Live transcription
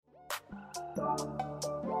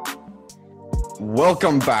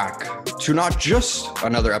Welcome back to not just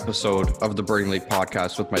another episode of the Birding League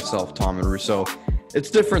podcast with myself, Tom and Rousseau. It's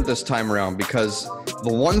different this time around because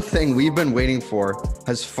the one thing we've been waiting for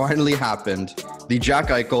has finally happened. The Jack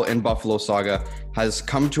Eichel in Buffalo saga has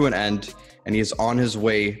come to an end, and he is on his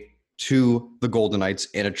way to the Golden Knights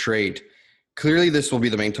in a trade. Clearly, this will be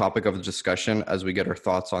the main topic of the discussion as we get our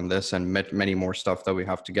thoughts on this and many more stuff that we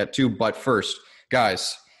have to get to. But first,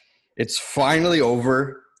 guys, it's finally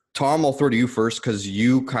over. Tom, I'll throw to you first because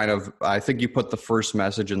I think you put the first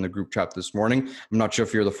message in the group chat this morning. I'm not sure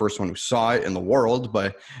if you're the first one who saw it in the world,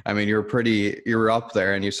 but I mean, you're up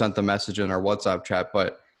there and you sent the message in our WhatsApp chat.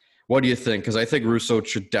 But what do you think? Because I think Rousseau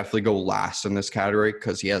should definitely go last in this category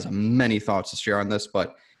because he has many thoughts to share on this.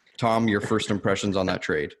 But Tom, your first impressions on that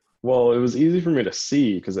trade? Well, it was easy for me to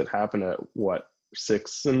see because it happened at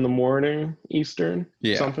 6 a.m. Eastern,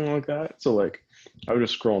 something like that. So I was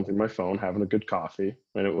just scrolling through my phone, having a good coffee,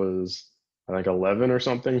 and it was, I think, 11 or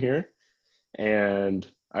something here. And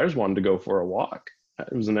I just wanted to go for a walk.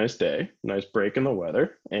 It was a nice day, nice break in the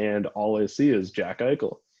weather, and all I see is Jack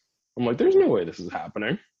Eichel. I'm like, there's no way this is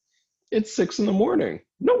happening. It's 6 a.m.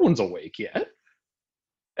 No one's awake yet.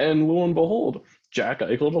 And lo and behold, Jack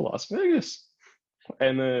Eichel to Las Vegas.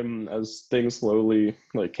 And then as things slowly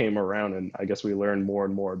came around, and I guess we learned more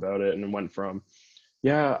and more about it, and it went from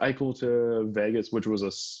Eichel to Vegas, which was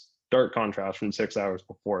a stark contrast from 6 hours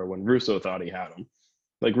before when Rousseau thought he had him.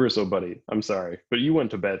 Rousseau, buddy, I'm sorry, but you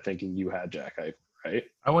went to bed thinking you had Jack Eichel, right?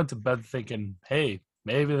 I went to bed thinking, hey,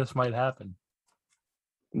 maybe this might happen.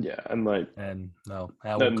 Yeah, and no,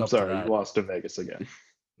 I'm sorry, you lost to Vegas again.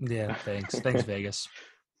 Yeah, thanks Vegas.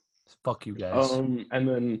 Fuck you guys. And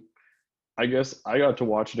then I guess I got to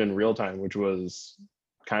watch it in real time, which was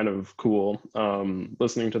kind of cool.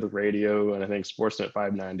 Listening to the radio, and I think Sportsnet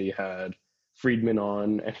 590 had Friedman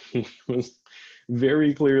on, and he was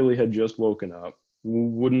very clearly had just woken up.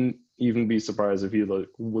 Wouldn't even be surprised if he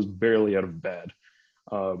was barely out of bed.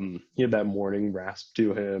 He had that morning rasp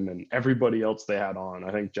to him, and everybody else they had on.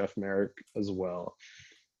 I think Jeff Merrick as well.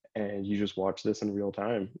 And you just watch this in real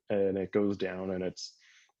time, and it goes down, and it's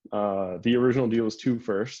the original deal was 2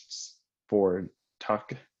 firsts for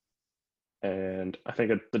Tuch, and I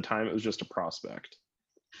think at the time it was just a prospect,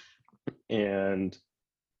 and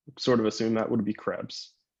sort of assumed that would be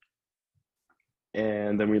Krebs.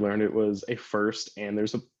 And then we learned it was a first, and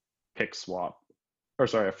there's a pick swap, or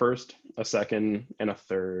sorry, a first, a second, and a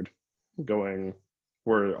third going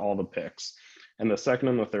were all the picks, and the second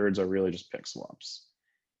and the thirds are really just pick swaps.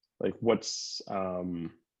 What's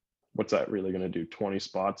that really going to do? 20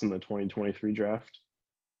 spots in the 2023 draft.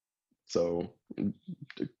 So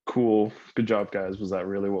cool. Good job, guys. Was that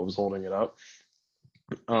really what was holding it up?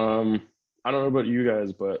 I don't know about you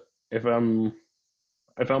guys, but if I'm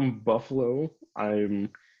Buffalo, I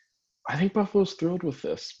think Buffalo's thrilled with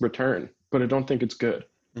this return, but I don't think it's good.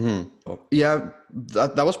 Mm-hmm. Yeah,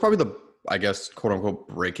 that was probably the, I guess, quote unquote,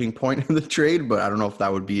 breaking point in the trade, but I don't know if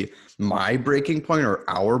that would be my breaking point or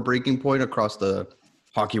our breaking point across the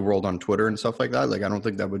hockey world on Twitter and stuff like that. I don't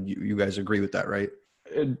think that would, you guys agree with that, right?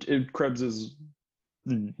 Krebs is,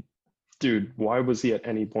 dude, why was he at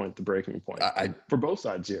any point the breaking point? For both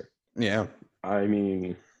sides here. Yeah. I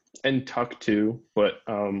mean, and Tuch too, but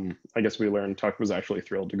I guess we learned Tuch was actually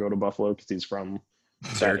thrilled to go to Buffalo because he's from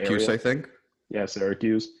Syracuse, I think. Yeah,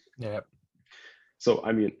 Syracuse. Yeah. So,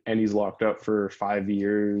 I mean, and he's locked up for 5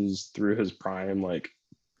 years through his prime.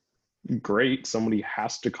 Great. Somebody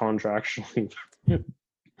has to contractually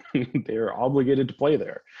they're obligated to play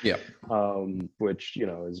there. Yeah. Which,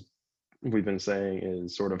 is we've been saying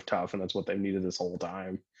is sort of tough, and that's what they've needed this whole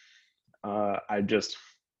time. I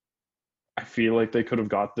feel like they could have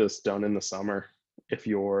got this done in the summer. If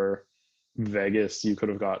you're Vegas, you could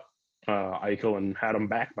have got Eichel and had him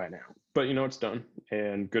back by now. But it's done,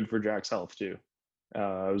 and good for Jack's health too.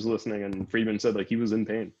 I was listening, and Friedman said he was in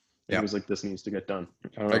pain. Yeah. He was like, "This needs to get done."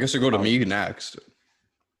 I guess you go to me next.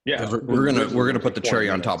 Yeah, we're gonna put the cherry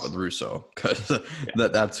on top of Rousseau because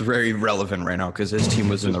that's very relevant right now because his team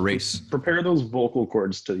was in the race. Prepare those vocal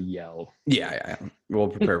cords to yell. Yeah, we'll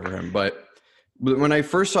prepare for him. But when I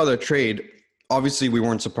first saw the trade, obviously we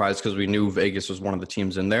weren't surprised because we knew Vegas was one of the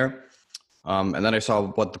teams in there. And then I saw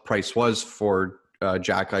what the price was for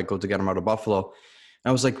Jack Eichel to get him out of Buffalo. And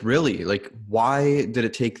I was like, really? Why did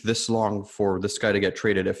it take this long for this guy to get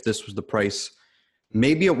traded if this was the price?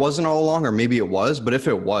 Maybe it wasn't all along, or maybe it was. But if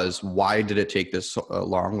it was, why did it take this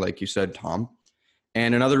long, like you said, Tom?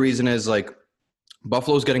 And another reason is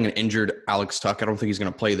Buffalo's getting an injured Alex Tuch. I don't think he's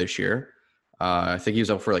going to play this year. I think he was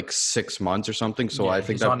out for 6 months or something. So yeah, I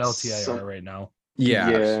think he's on LTIR right now.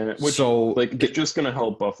 Yeah. which So like it's just gonna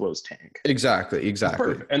help Buffalo's tank. exactly. It's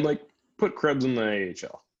perfect. And like put Krebs in the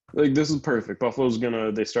AHL. Like this is perfect. Buffalo's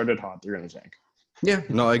they started hot, they're gonna tank. Yeah,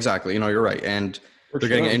 no, exactly. You're right. And Works they're for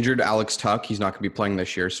getting them. injured. Alex Tuck, he's not going to be playing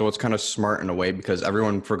this year. So it's kind of smart in a way because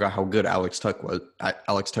everyone forgot how good Alex Tuck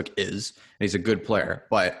is, and he's a good player.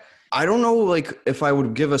 But I don't know, like, if I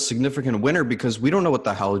would give a significant winner because we don't know what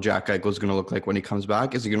the hell Jack Eichel is going to look like when he comes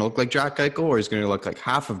back. Is he going to look like Jack Eichel or is he going to look like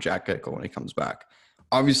half of Jack Eichel when he comes back?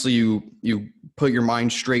 Obviously, you put your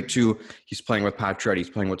mind straight to he's playing with Pacioretty, he's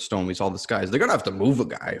playing with Stone, he's all these guys. They're going to have to move a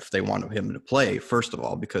guy if they want him to play, first of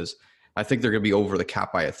all, because I think they're going to be over the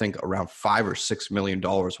cap by, I think, around $5 or $6 million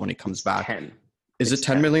when he comes back. 10. Is it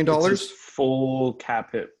 $10 million? It's his full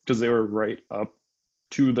cap hit because they were right up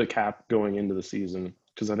to the cap going into the season.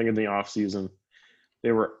 Because I think in the off season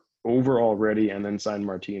they were over already and then signed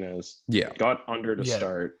Martinez. Yeah. Got under to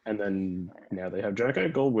start, and then now they have Jack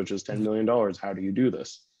Eichel, which is $10 million. How do you do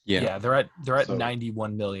this? Yeah, they're at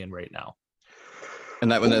 91 million right now.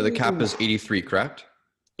 And that when the cap is 83, correct?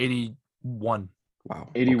 81. Wow.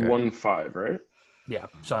 81.5, right? Yeah,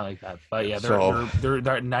 something like that. But yeah, they're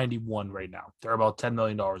at 91 right now. They're about $10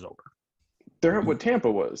 million over. They're at what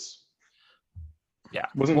Tampa was. Yeah,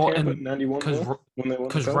 wasn't Tampa 91 when they won?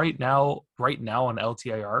 Because right now on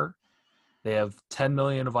LTIR, they have 10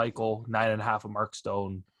 million of Eichel, 9.5 of Mark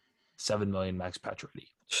Stone, 7 million Max Pacioretty.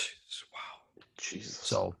 Wow. Jesus.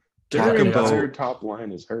 So their entire top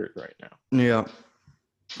line is hurt right now. Yeah.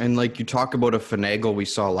 And like you talk about a finagle we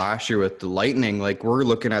saw last year with the Lightning, like we're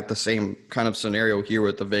looking at the same kind of scenario here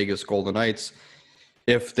with the Vegas Golden Knights.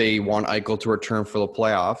 If they want Eichel to return for the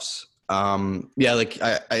playoffs,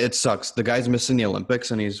 it sucks. The guy's missing the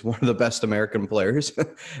Olympics, and he's one of the best American players,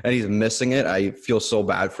 and he's missing it. I feel so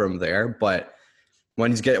bad for him there. But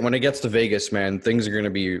when it gets to Vegas, man, things are going to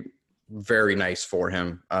be very nice for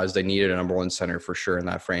him, as they needed a number one center for sure in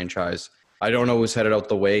that franchise. I don't know who's headed out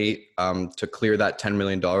the way to clear that $10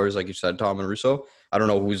 million, like you said, Tom and Russo. I don't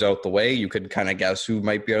know who's out the way. You could kind of guess who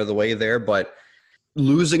might be out of the way there, but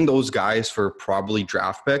losing those guys for probably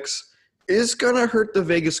draft picks is going to hurt the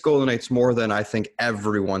Vegas Golden Knights more than I think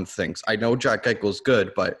everyone thinks. I know Jack Eichel's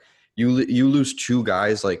good, but you lose two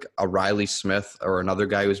guys like a Riley Smith or another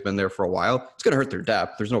guy who's been there for a while, it's going to hurt their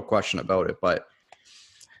depth. There's no question about it, but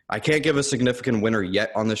I can't give a significant winner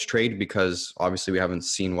yet on this trade because obviously we haven't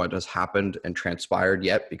seen what has happened and transpired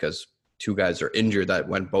yet because two guys are injured that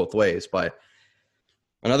went both ways. But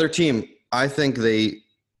another team, I think they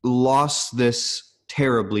lost this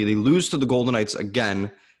terribly. They lose to the Golden Knights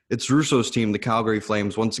again. It's Russo's team, the Calgary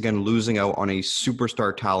Flames, once again losing out on a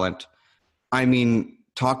superstar talent. I mean,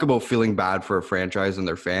 talk about feeling bad for a franchise and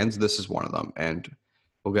their fans. This is one of them. And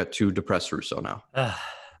we'll get to depressed Russo now.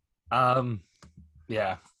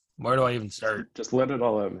 Yeah. Where do I even start? Just let it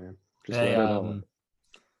all out, man. Let it all out.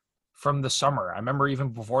 From the summer, I remember even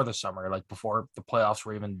before the summer, like before the playoffs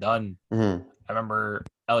were even done, I remember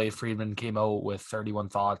Elliot Friedman came out with 31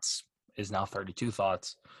 thoughts, is now 32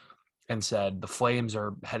 thoughts, and said the Flames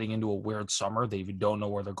are heading into a weird summer. They even don't know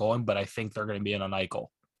where they're going, but I think they're going to be in on Eichel.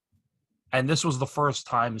 And this was the first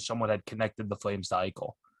time someone had connected the Flames to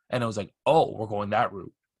Eichel. And it was like, oh, we're going that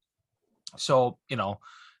route. So,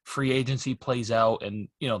 free agency plays out, and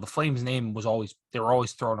the Flames name was always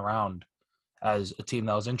thrown around as a team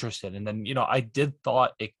that was interested. And then I did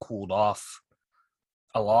thought it cooled off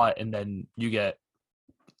a lot, and then you get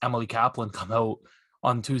Emily Kaplan come out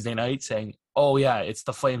on Tuesday night saying, oh yeah, it's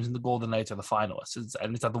the Flames and the Golden Knights are the finalists,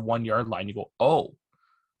 and it's at the 1 yard line. You go, oh,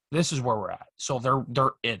 this is where we're at. So they're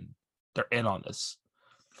in on this,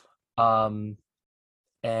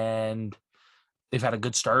 and they've had a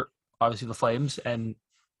good start, obviously the Flames, and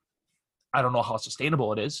I don't know how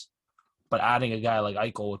sustainable it is, but adding a guy like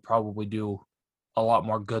Eichel would probably do a lot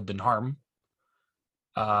more good than harm.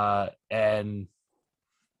 And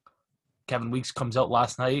Kevin Weeks comes out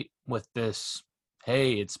last night with this,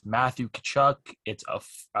 hey, it's Matthew Tkachuk. It's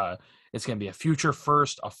going to be a future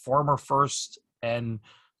first, a former first, and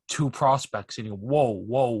 2 prospects. And you go,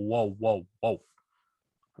 whoa.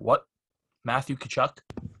 What? Matthew Tkachuk?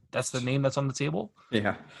 That's the name that's on the table?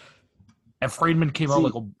 Yeah. And Friedman came out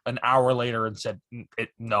like an hour later and said,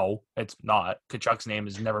 no, it's not. Tkachuk's name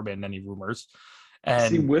has never been in any rumors.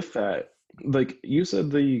 And with that, like you said,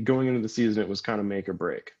 going into the season, it was kind of make or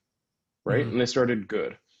break, right? Mm-hmm. And they started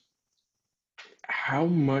good. How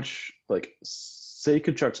much, say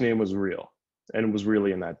Tkachuk's name was real and was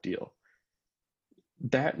really in that deal.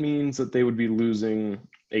 That means that they would be losing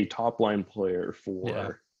a top line player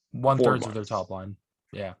for 1/3 of their top line.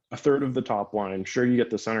 Yeah. A third of the top line. Sure, you get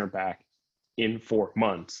the center back in 4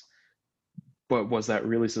 months, but was that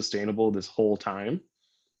really sustainable this whole time?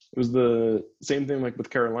 It was the same thing like with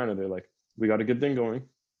Carolina. They're like, we got a good thing going.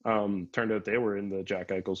 Turned out they were in the Jack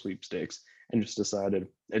Eichel sweepstakes and just decided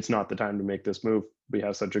it's not the time to make this move. We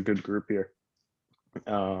have such a good group here.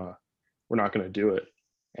 We're not going to do it.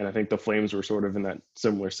 And I think the Flames were sort of in that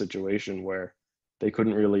similar situation where they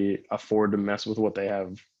couldn't really afford to mess with what they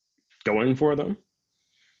have going for them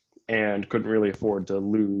and couldn't really afford to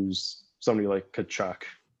lose somebody like Tkachuk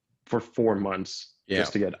for 4 months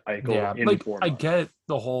just to get Eichel in 4 months. I get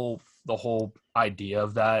the whole idea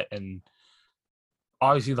of that, and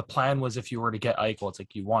obviously the plan was if you were to get Eichel, it's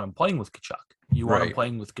like you want him playing with Tkachuk, you want him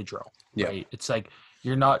playing with Gaudreau, right? It's like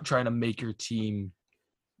you're not trying to make your team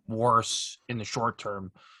worse in the short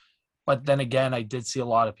term. But then again, I did see a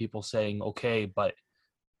lot of people saying, okay, but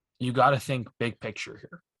you got to think big picture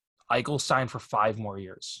here. Eichel signed for 5 more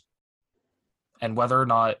years. And whether or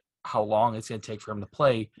not how long it's going to take for him to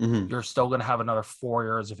play, you're still going to have another 4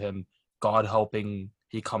 years of him, God helping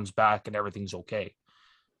he comes back and everything's okay.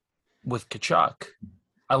 With Tkachuk,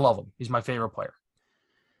 I love him. He's my favorite player.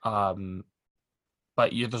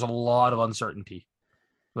 But there's a lot of uncertainty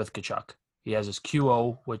with Tkachuk. He has his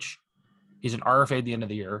QO, which he's an RFA at the end of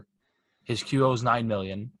the year. His QO is $9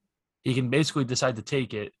 million. He can basically decide to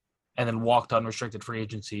take it and then walk to unrestricted free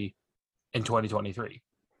agency in 2023.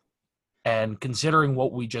 And considering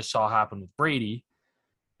what we just saw happen with Brady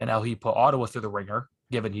and how he put Ottawa through the ringer,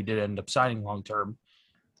 given he did end up signing long-term,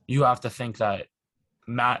 you have to think that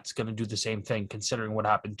Matt's going to do the same thing, considering what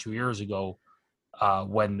happened 2 years ago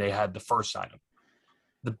when they had the first signing.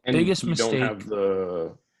 The biggest mistake. You don't have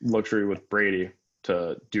the luxury with Brady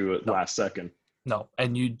to do it last second. No,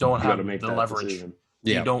 and you don't have the leverage. Decision.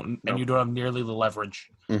 You don't, and you don't have nearly the leverage.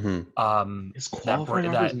 His qualifying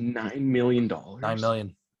offer is $9 million. $9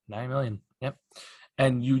 million. Yep.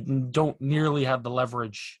 And you don't nearly have the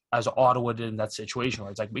leverage as Ottawa did in that situation where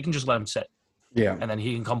it's like, we can just let him sit. Yeah. And then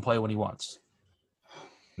he can come play when he wants.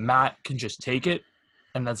 Matt can just take it,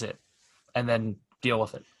 and that's it. And then deal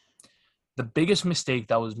with it. The biggest mistake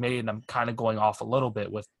that was made, and I'm kind of going off a little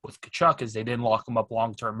bit with Tkachuk, is they didn't lock him up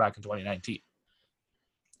long-term back in 2019.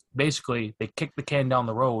 Basically, they kicked the can down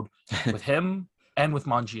the road with him and with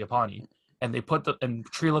Mangiapane. And they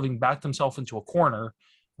and Treliving backed himself into a corner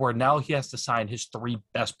where now he has to sign his 3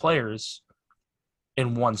 best players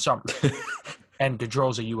in one summer. And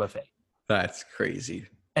Gaudreau's a UFA. That's crazy.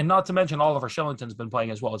 And not to mention Oliver Shillington's been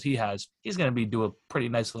playing as well as he has. He's going to do a pretty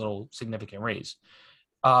nice little significant raise.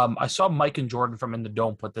 I saw Mike and Jordan from In the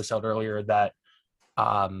Dome put this out earlier that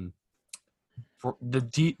for the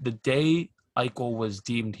day Eichel was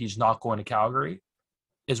deemed he's not going to Calgary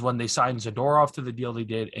is when they signed Zadorov to the deal they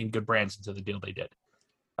did and Goodbranson to the deal they did.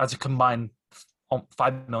 That's a combined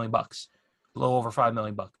 $5 million, a little over $5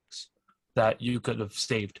 million that you could have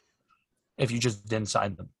saved if you just didn't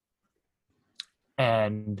sign them.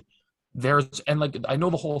 And I know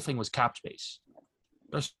the whole thing was cap space.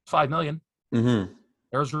 There's $5 million.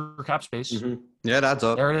 There's your cap space. Yeah, that's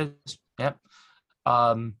up. There it is. Yep.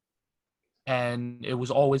 And it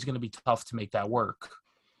was always going to be tough to make that work.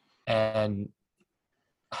 And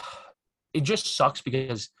it just sucks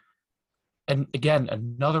because, and again,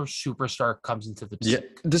 another superstar comes into the team. Yeah,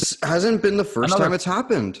 this hasn't been the first time it's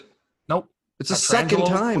happened. Nope. It's the second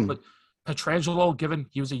time. But Pietrangelo, given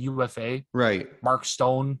he was a UFA. Right. Mark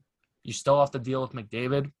Stone, you still have to deal with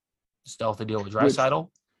McDavid. You still have to deal with Draisaitl.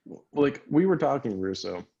 Like, we were talking,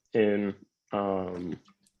 Russo, in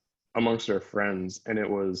amongst our friends, and it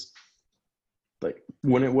was like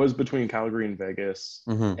when it was between Calgary and Vegas,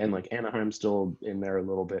 and like Anaheim still in there a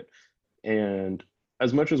little bit. And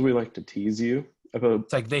as much as we like to tease you about,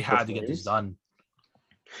 it's like they had to get this done.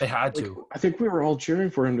 They had to. I think we were all cheering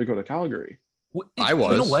for him to go to Calgary. I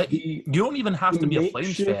was. You know what? You don't even have to be a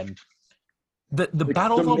Flames fan. The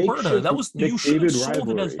Battle of Alberta, that was, you should have sold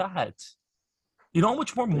it as that. You know how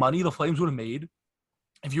much more money the Flames would have made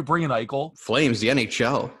if you bring in Eichel? Flames, the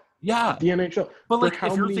NHL. Yeah. The NHL. But like,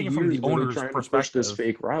 if you're thinking from the owner's perspective. This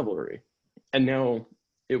fake rivalry. And now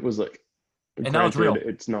it was like, and now it's real.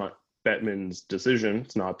 It's not Bettman's decision.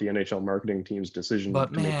 It's not the NHL marketing team's decision to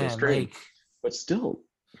make this trade. But still.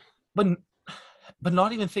 But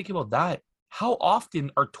not even thinking about that. How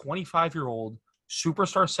often are 25-year-old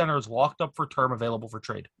superstar centers locked up for term available for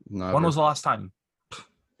trade? Never. When was the last time?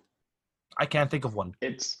 I can't think of one.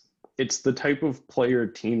 It's the type of player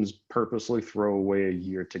teams purposely throw away a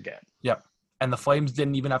year to get. Yep. And the Flames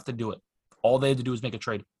didn't even have to do it. All they had to do was make a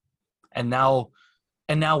trade. And now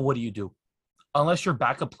what do you do? Unless your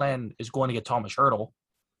backup plan is going to get Thomas Hertl,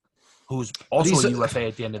 who's also a UFA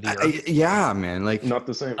at the end of the year. Yeah, man. Like, not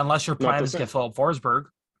the same. Unless your plan is to get Philip Forsberg,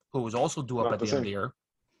 who was also due up at the end of the year.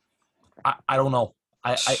 I don't know.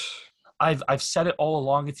 I've said it all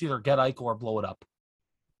along. It's either get Eichel or blow it up.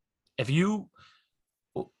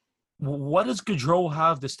 What does Gaudreau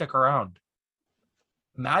have to stick around?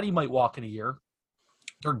 Matty might walk in a year.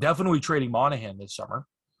 They're definitely trading Monahan this summer.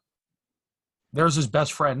 There's his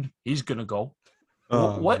best friend. He's gonna go.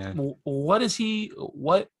 What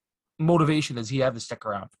motivation does he have to stick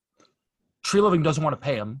around? Treliving doesn't want to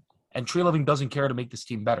pay him, and Treliving doesn't care to make this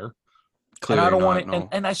team better. Clearly and I don't not, want to. no.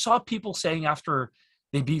 And I saw people saying after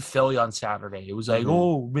they beat Philly on Saturday, it was like,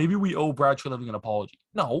 oh, maybe we owe Brad Treliving an apology.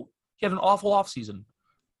 No, he had an awful offseason.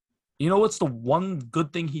 You know what's the one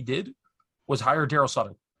good thing he did? Was hire Daryl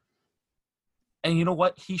Sutter. And you know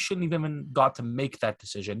what? He shouldn't have even got to make that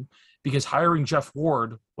decision because hiring Jeff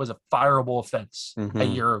Ward was a fireable offense a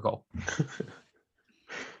year ago.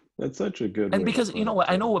 That's such a good. And because, you know what?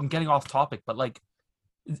 I know I'm getting off topic, but like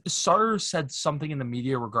Sutter said something in the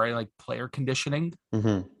media regarding like player conditioning.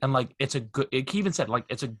 And like he even said like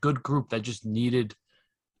it's a good group that just needed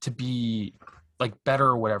to be like better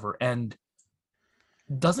or whatever. And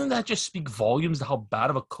doesn't that just speak volumes to how bad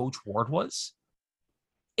of a coach Ward was?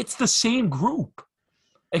 It's the same group,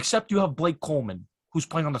 except you have Blake Coleman, who's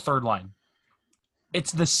playing on the third line.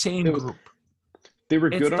 It's the same group. They were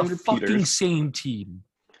good under Peters. It's the fucking same team.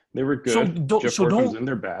 They were good. Jeff Ward comes in,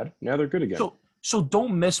 they're bad. Now they're good again. So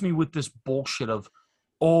don't miss me with this bullshit of,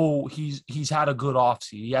 oh, he's had a good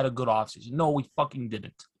offseason. He had a good offseason. No, he fucking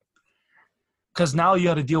didn't. Because now you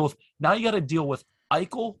got to deal with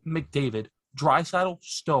Eichel, McDavid, Draisaitl,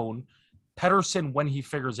 Stone, Pettersson when he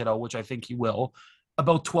figures it out, which I think he will,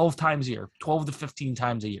 about 12 times a year, 12 to 15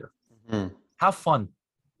 times a year. Have fun.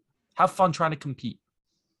 Have fun trying to compete.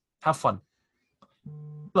 Have fun.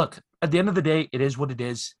 Look, at the end of the day, it is what it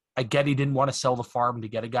is. I get he didn't want to sell the farm to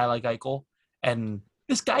get a guy like Eichel, and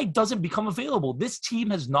this guy doesn't become available. This team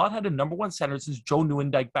has not had a number one center since Joe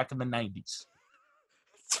Nieuwendyk back in the 90s.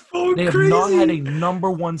 They have not had a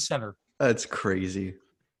number one center. That's crazy.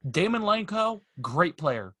 Damon Langkow, great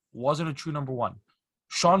player. Wasn't a true number one.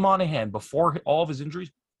 Sean Monahan, before all of his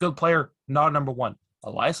injuries, good player, not a number one.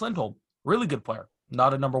 Elias Lindholm, really good player,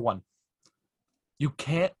 not a number one. You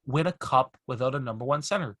can't win a cup without a number one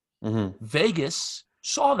center. Vegas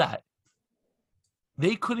saw that.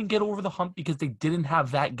 They couldn't get over the hump because they didn't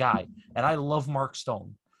have that guy. And I love Mark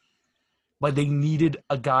Stone. But they needed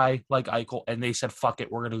a guy like Eichel, and they said, fuck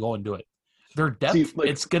it, we're going to go and do it. Their depth,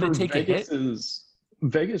 it's going to take a hit.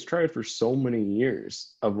 Vegas tried for so many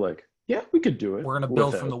years of like, yeah, we could do it. We're going to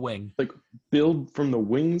build from the wing. Like, build from the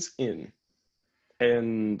wings in.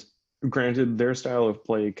 And granted, their style of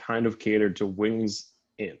play kind of catered to wings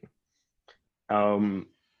in.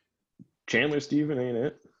 Chandler Stephen ain't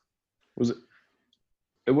it?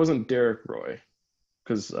 It wasn't Derek Roy,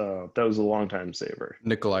 because that was a long-time saver.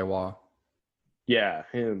 Nikolai Waugh. Yeah,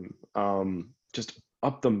 him. Just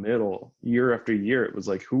up the middle, year after year, it was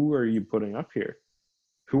like, who are you putting up here?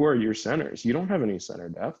 Who are your centers? You don't have any center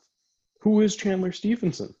depth. Who is Chandler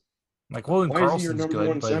Stephenson? Like, William Karlsson's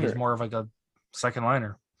good, but he's more of like a second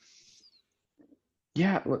liner.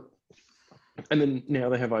 Yeah, look. And then now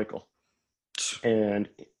they have Eichel. And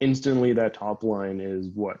instantly that top line is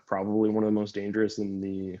probably one of the most dangerous in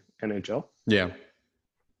the NHL? Yeah,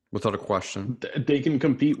 without a question. They can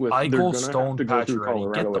compete with Eichel, Stone,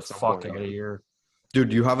 Pacioretty. Get the fuck out of here.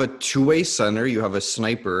 Dude, you have a two-way center, you have a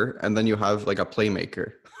sniper, and then you have like a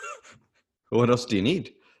playmaker. What else do you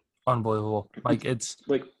need? Unbelievable. Like, it's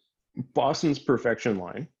like Boston's perfection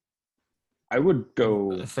line. I would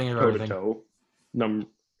go toe-to-toe,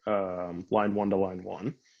 line one to line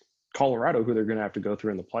one. Colorado, who they're going to have to go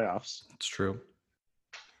through in the playoffs. That's true.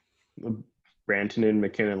 Rantanen,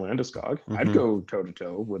 McKinnon, Landeskog. I'd go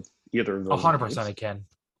toe-to-toe with either of those. 100% I can.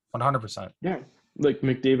 100%. Yeah. Like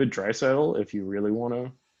McDavid, Draisaitl, if you really want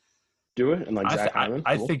to do it. And like Zach Hyman.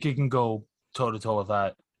 I think you can go toe-to-toe with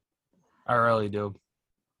that. I really do.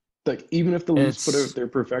 Like, even if the Leafs put out their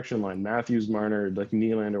perfection line, Matthews, Marner, like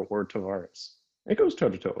Nylander, or Tavares, it goes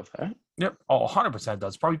toe-to-toe with that. Yep. Oh, 100%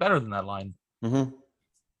 does. Probably better than that line.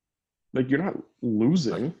 Like, you're not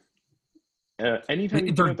losing. Anytime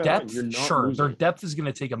you their that depth, line, you're not sure, losing. their depth is going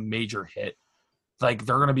to take a major hit. Like,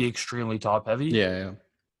 they're going to be extremely top heavy. Yeah.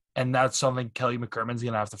 And that's something Kelly McCrimmon's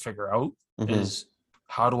going to have to figure out is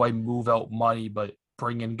how do I move out money but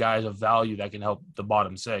bring in guys of value that can help the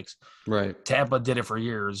bottom six. Right. Tampa did it for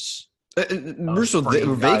years.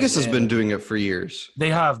 Vegas has been doing it for years. They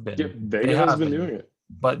have been. Yeah, Vegas has been doing it.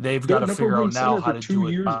 But they've got to figure out now how to do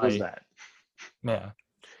it. Was that? Yeah.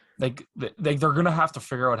 Like they're going to have to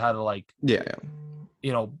figure out how to, like,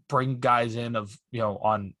 bring guys in of,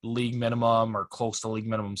 on league minimum or close to league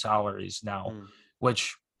minimum salaries now,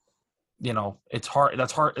 which it's hard.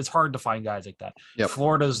 That's hard. It's hard to find guys like that. Yep.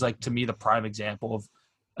 Florida's like, to me, the prime example of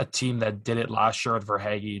a team that did it last year with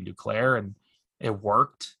Verhaeghe and Duclair, and it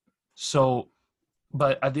worked. So,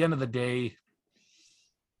 but at the end of the day,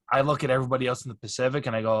 I look at everybody else in the Pacific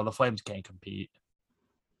and I go, the Flames can't compete.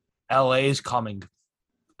 LA is coming.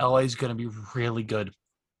 LA is going to be really good.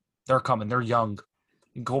 They're coming. They're young.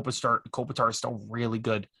 And Kopitar is still really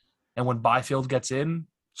good. And when Byfield gets in,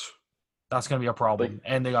 that's going to be a problem.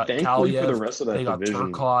 And they got Kaliev. For the rest of that they got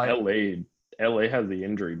division, Turcotte. LA has the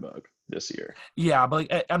injury bug this year. Yeah,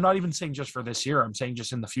 but like, I'm not even saying just for this year. I'm saying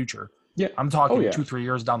just in the future. Yeah. I'm talking 2-3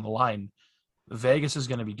 years down the line. Vegas is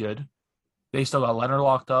going to be good. They still got Leonard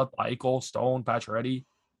locked up, Eichel, Stone, Pacioretty,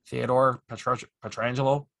 Theodore,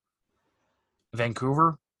 Pietrangelo.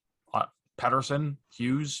 Vancouver, Pettersson,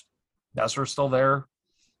 Hughes, Besser's still there.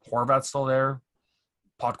 Horvat's still there.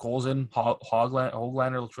 Podkolzin,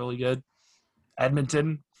 Höglander looks really good.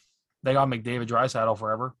 Edmonton, they got McDavid, Draisaitl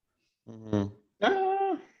forever. Mm-hmm.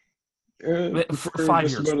 5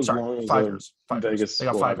 years. Sorry, 5 years. Vegas, they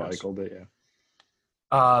got 5 years. Eichel, but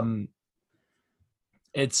yeah.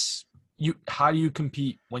 It's you. How do you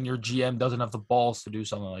compete when your GM doesn't have the balls to do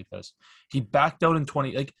something like this? He backed out in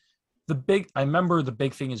 20. Like I remember the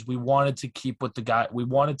big thing is we wanted to keep with the guy. We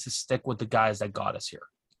wanted to stick with the guys that got us here,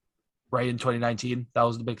 right? In 2019, that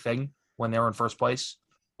was the big thing when they were in first place.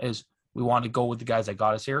 Is we want to go with the guys that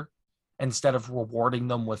got us here instead of rewarding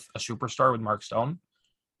them with a superstar with Mark Stone.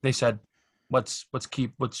 They said, let's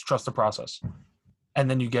trust the process,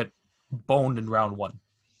 and then you get boned in round 1.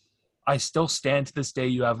 I still stand to this day.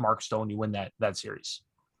 You have Mark Stone, you win that series.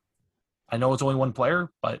 I know it's only one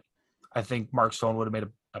player, but I think Mark Stone would have made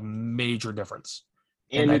a major difference.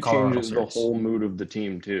 And it changes the whole mood of the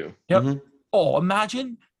team too. Yep. Mm-hmm. Oh,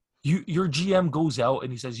 imagine your GM goes out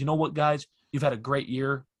and he says, you know what, guys, you've had a great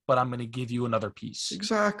year, but I'm going to give you another piece.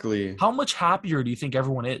 Exactly. How much happier do you think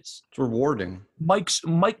everyone is? It's rewarding. Mike,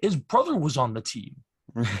 his brother was on the team.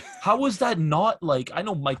 How was that not like? I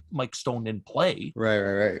know Mike Stone didn't play.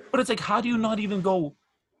 Right. But it's like, how do you not even go,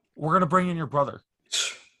 we're going to bring in your brother?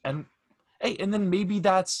 And hey, and then maybe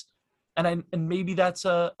that's maybe that's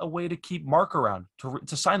a way to keep Mark around,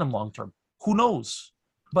 to sign him long term. Who knows?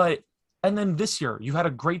 But and then this year you had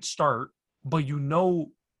a great start, but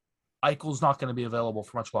Eichel's not going to be available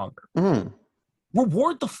for much longer. Mm.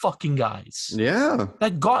 Reward the fucking guys. Yeah.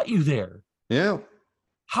 That got you there. Yeah.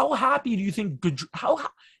 How happy do you think?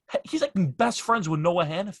 He's like best friends with Noah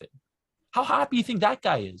Hannafin. How happy do you think that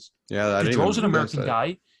guy is? Yeah, Gaudreau's an American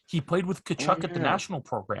guy. He played with Tkachuk at the national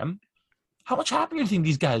program. How much happier do you think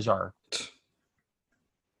these guys are?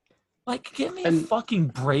 Like, give me a fucking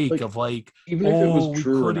break of like, even if it was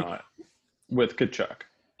true or not with Tkachuk.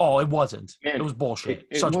 Oh, it wasn't. It was bullshit.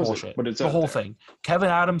 Such bullshit. But it's the whole thing. Kevin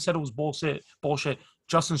Adams said it was bullshit.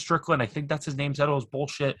 Justin Strickland, I think that's his name, said it was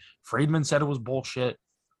bullshit. Friedman said it was bullshit.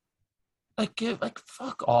 Like,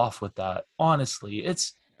 fuck off with that. Honestly,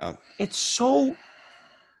 it is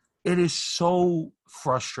so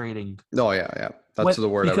frustrating. Oh yeah. That's the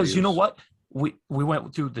word. Because you know what? We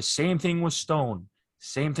went through the same thing with Stone,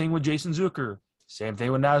 same thing with Jason Zucker, same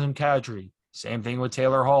thing with Nazem Kadri, same thing with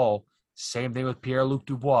Taylor Hall, same thing with Pierre-Luc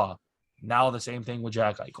Dubois. Now the same thing with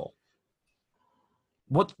Jack Eichel.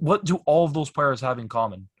 What do all of those players have in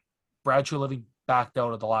common? Brad Treliving backed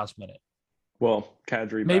out at the last minute. Well,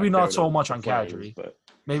 Kadri. Maybe not so much on Kadri. But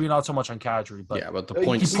Maybe not so much on Kadri, but yeah, but the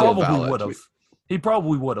point he probably would have. He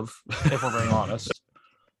probably would have, if we're being honest.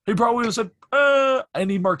 He probably would have said, "I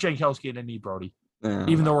need Mark Jankowski and I need Brody."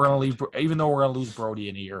 Even though we're gonna lose Brody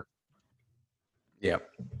in a year. Yeah,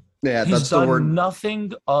 He's that's done the word.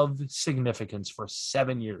 Nothing of significance for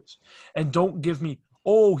 7 years, and don't give me,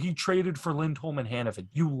 oh, he traded for Lindholm and Hannafin.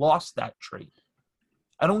 You lost that trade.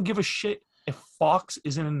 I don't give a shit if Fox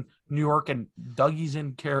is in New York and Dougie's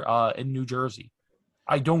in New Jersey.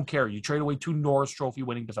 I don't care. You trade away 2 Norris Trophy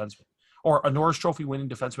winning defensemen, or a Norris Trophy winning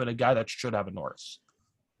defenseman, a guy that should have a Norris.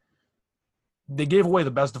 They gave away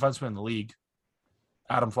the best defenseman in the league,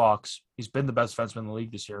 Adam Fox. He's been the best defenseman in the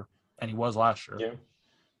league this year, and he was last year.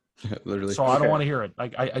 Yeah, literally. So I don't want to hear it.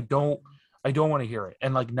 Like I don't want to hear it.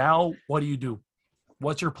 And like now, what do?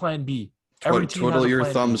 What's your plan B? Twiddle your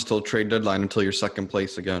thumbs till trade deadline until you're second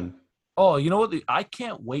place again. Oh, you know what? I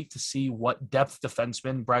can't wait to see what depth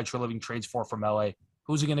defenseman Brad Treliving trades for from LA.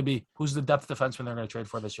 Who's it going to be? Who's the depth defenseman they're going to trade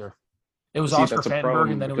for this year? It was Oscar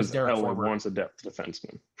Fantenberg, and then it was Derek Forbort. Wants a depth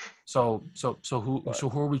defenseman. So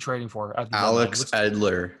who are we trading for? Alex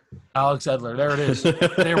Edler. Alex Edler. There it is.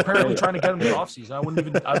 They're apparently trying to get him in the offseason.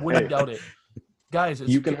 I wouldn't doubt it. Guys,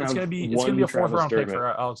 it's going to be a 4th round pick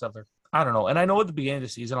for Alex Edler. I don't know. And I know at the beginning of the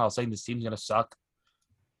season I was saying this team's going to suck.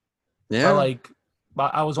 Yeah. But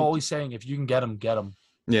But I was always saying, if you can get him, get him.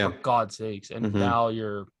 Yeah. For God's sakes. And Mhm.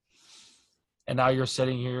 now you're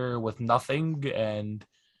sitting here with nothing,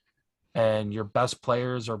 and your best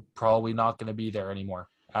players are probably not going to be there anymore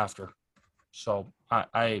after. So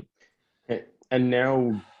I And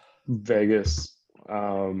now Vegas,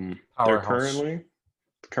 they're powerhouse.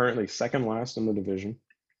 currently second last in the division,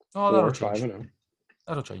 Oh, that'll 4-5 change. and 0.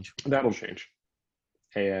 That'll change. That'll change.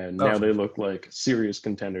 And That'll now they change. look like serious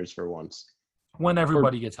contenders for once. When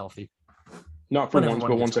everybody gets healthy. Not for When once, everyone but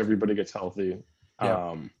gets once healthy. everybody gets healthy.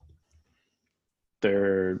 Yeah.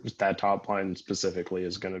 That top line specifically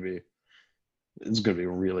is going to be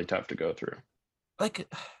really tough to go through. Like,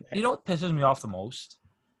 you know what pisses me off the most?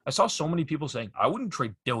 I saw so many people saying, I wouldn't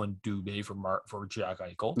trade Dylan Dubé for Jack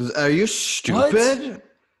Eichel. Are you stupid?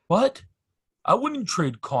 What? I wouldn't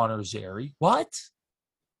trade Connor Zary. What?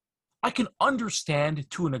 I can understand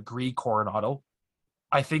to an degree Coronado.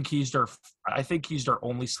 I think he's their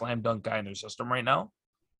only slam dunk guy in their system right now.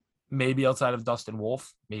 Maybe outside of Dustin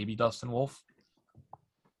Wolf. Maybe Dustin Wolf.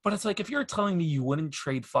 But it's like, if you're telling me you wouldn't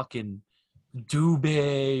trade fucking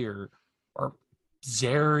Dubé or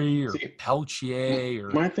Zary or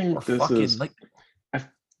Peltier my thing or with this fucking is, like,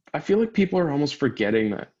 I feel like people are almost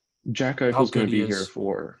forgetting that Jack Eichel's going to be here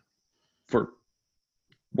for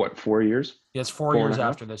what, 4 years? He has 4 years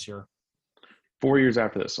after this year. 4 years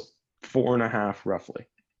after this, so 4.5 roughly.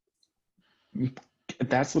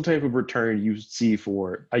 That's the type of return you see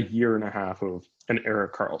for a year and a half of an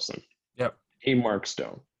Erik Karlsson. Yep. A Mark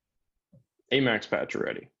Stone. A Max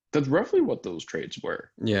Pacioretty. That's roughly what those trades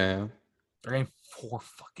were. Yeah. They're getting 4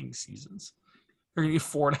 fucking seasons. They're getting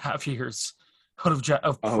 4.5 years out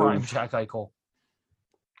of prime Jack Eichel.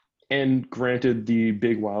 And granted, the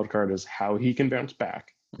big wild card is how he can bounce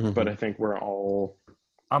back. Mhm. But I think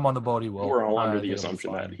I'm on the boat. He will. We're all under the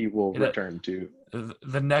assumption that he will return to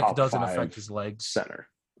the neck doesn't affect his legs center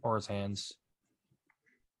or his hands.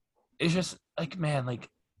 It's just like, man, like,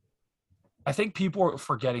 I think people are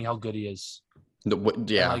forgetting how good he is.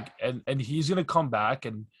 Yeah. And he's gonna come back.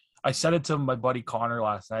 And I said it to my buddy Connor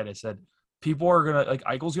last night. I said, people are gonna, like,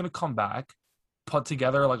 Eichel's gonna come back, put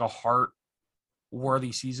together like a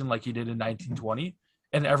heart-worthy season like he did in 1920,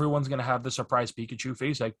 and everyone's gonna have the surprise Pikachu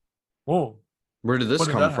face, like, whoa. Where did this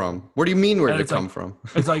come from? What do you mean, where did it come from?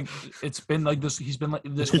 It's like, it's been like this. He's been like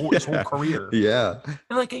this whole career. Yeah.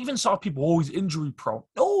 And like, I even saw people, he's injury prone.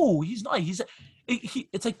 No, he's not.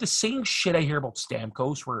 It's like the same shit I hear about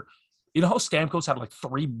Stamkos, where, you know how Stamkos had like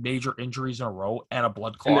 3 major injuries in a row and a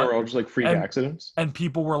blood clot? And they were all just like freak accidents? And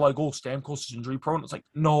people were like, oh, Stamkos is injury prone. It's like,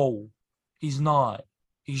 no, he's not.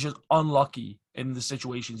 He's just unlucky in the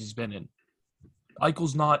situations he's been in.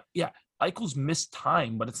 Eichel's not. Yeah, Eichel's missed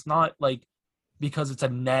time, but it's not like because it's a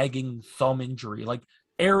nagging thumb injury. Like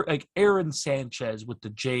Aaron Sanchez with the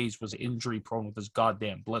Jays was injury prone with his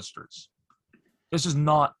goddamn blisters. This is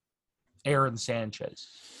not Aaron Sanchez.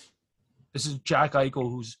 This is Jack Eichel,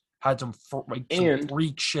 who's had some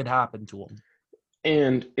freak shit happen to him.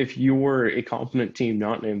 And if you were a competent team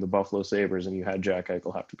not named the Buffalo Sabres and you had Jack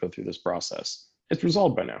Eichel have to go through this process, it's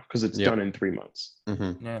resolved by now because it's done in 3 months.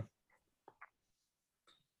 Mm-hmm. Yeah.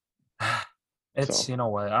 It's, you know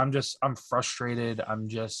what? I'm frustrated.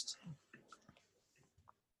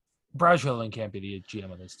 Brad Shilling can't be the GM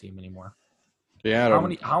of this team anymore. Yeah.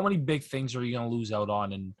 How many big things are you going to lose out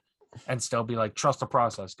on and still be like, trust the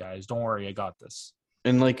process, guys. Don't worry, I got this.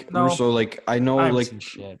 And like, no, Russo, like, I know, like,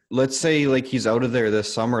 let's say like he's out of there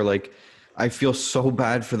this summer. Like, I feel so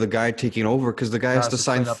bad for the guy taking over because the guy has to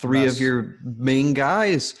sign 3 of your main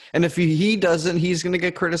guys. And if he doesn't, he's going to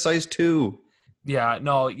get criticized too. Yeah,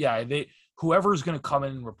 no, yeah. Whoever's going to come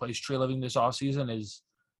in and replace Tree Living this offseason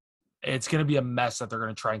it's going to be a mess that they're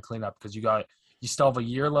going to try and clean up because you still have a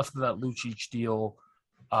year left of that Lucic deal.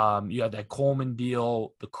 You had that Coleman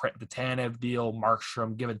deal, the Tanev deal,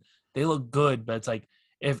 Markstrom. They look good, but it's like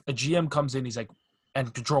if a GM comes in, he's like,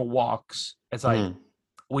 and Control walks, it's like,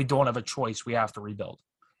 we don't have a choice. We have to rebuild.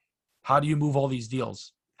 How do you move all these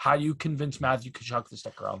deals? How do you convince Matthew Tkachuk to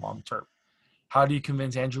stick around long term? How do you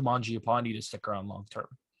convince Andrew Mangiapane to stick around long term?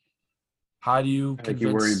 How do you convince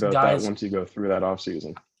you worry about guys, that once you go through that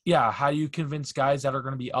offseason? Yeah, how do you convince guys that are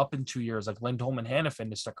going to be up in 2 years, like Lindholm and Hanifin,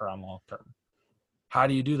 to stick around long term? How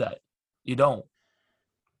do you do that? You don't.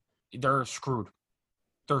 They're screwed.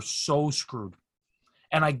 They're so screwed.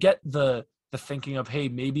 And I get the thinking of, hey,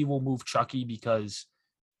 maybe we'll move Chucky because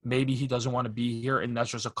maybe he doesn't want to be here, and that's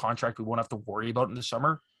just a contract we won't have to worry about in the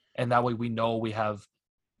summer. And that way we know we have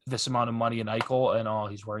this amount of money in Eichel, and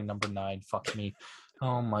he's wearing number 9. Fuck me.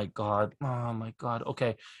 Oh my god.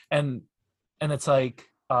 Okay. And it's like,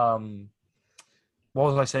 what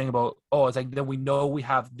was I saying about, it's like, then we know we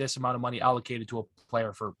have this amount of money allocated to a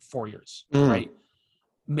player for 4 years, right?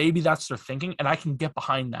 Maybe that's their thinking, and I can get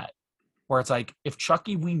behind that, where it's like, if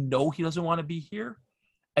Chucky, we know he doesn't want to be here,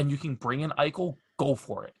 and you can bring in Eichel, go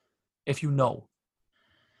for it, if you know.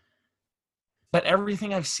 But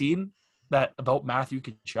everything I've seen about Matthew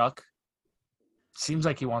Tkachuk seems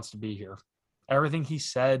like he wants to be here. Everything he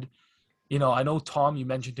said, I know, Tom, you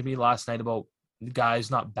mentioned to me last night about the guys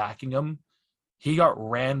not backing him. He got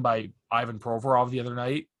ran by Ivan Provorov the other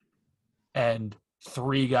night, and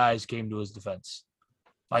 3 guys came to his defense.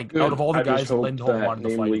 Like, Good. out of all the I guys that Lindholm wanted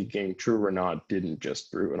to fight, game, true or not, didn't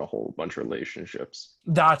just ruin a whole bunch of relationships.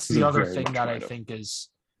 That's the other thing that I think is,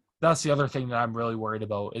 that's the other thing that I'm really worried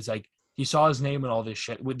about, is like, he saw his name and all this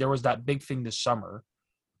shit. There was that big thing this summer,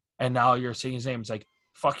 and now you're seeing his name. It's like,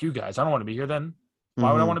 fuck you guys. I don't want to be here then.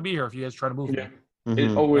 Why would I want to be here if you guys try to move me?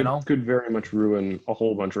 It could very much ruin a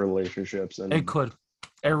whole bunch of relationships. And it could.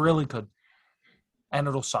 It really could. And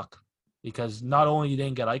it'll suck. Because not only you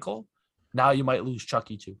didn't get Eichel, now you might lose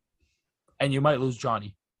Chucky too. And you might lose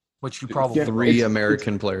Johnny, which you probably 3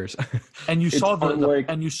 American players. And you saw the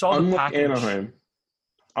package.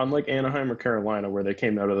 Unlike Anaheim or Carolina, where they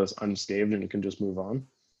came out of this unscathed and you can just move on,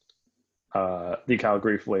 the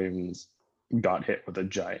Calgary Flames got hit with a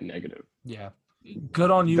giant negative. Yeah. Good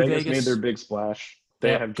on you, Vegas. Made their big splash.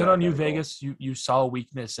 Good on you, Vegas. You saw a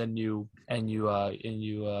weakness and you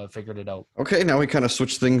figured it out. Okay, now we kind of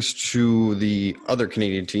switch things to the other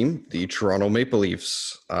Canadian team, the Toronto Maple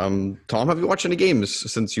Leafs. Tom, have you watched any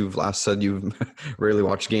games since you've last said you've rarely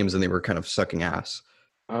watched games and they were kind of sucking ass?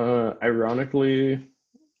 Ironically,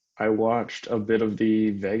 I watched a bit of the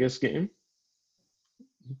Vegas game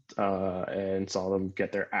and saw them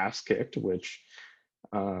get their ass kicked, which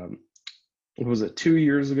was it 2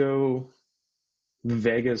 years ago?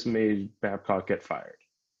 Vegas made Babcock get fired.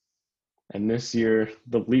 And this year,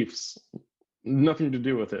 the Leafs, nothing to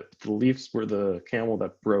do with it. The Leafs were the camel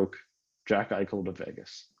that broke Jack Eichel to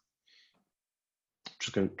Vegas.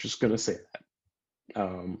 Just gonna say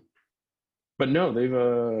that. But no,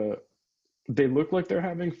 they look like they're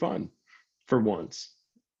having fun for once.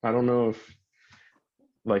 I don't know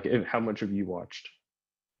how much have you watched?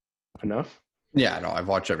 Enough? Yeah, no, I've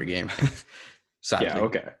watched every game. Sadly. Yeah,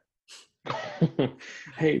 okay.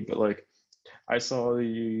 Hey, but I saw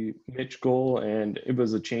the Mitch goal, and it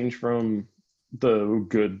was a change from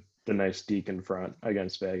the nice deke in front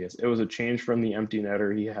against Vegas. It was a change from the empty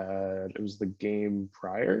netter he had. It was the game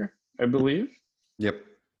prior, I believe. Yep.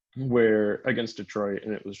 Where against Detroit,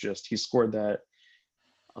 and it was just he scored that,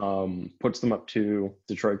 puts them up 2.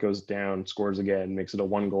 Detroit goes down, scores again, makes it a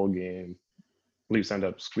 1-goal game. Leafs end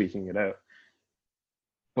up squeaking it out.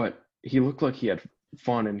 But he looked like he had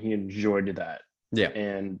fun and he enjoyed that. Yeah.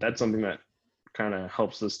 And that's something that kind of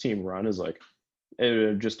helps this team run, is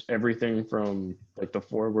just everything from the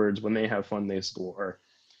forwards, when they have fun, they score.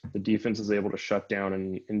 The defense is able to shut down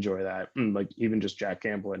and enjoy that. And even just Jack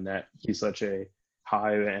Campbell in net, he's such a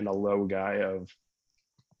high and a low guy of,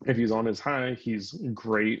 if he's on his high, he's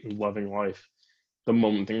great and loving life. The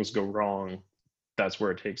moment things go wrong, that's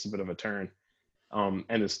where it takes a bit of a turn.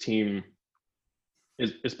 And his team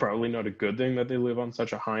is probably not a good thing that they live on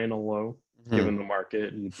such a high and a low, given the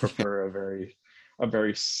market. You'd prefer a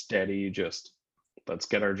very steady, just let's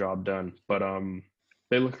get our job done. But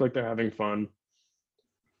they look like they're having fun.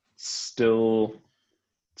 Still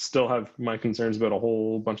have my concerns about a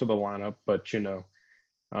whole bunch of the lineup, but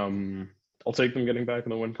I'll take them getting back in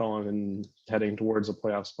the win column and heading towards a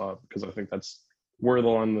playoff spot, because I think that's where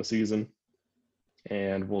they'll end the season.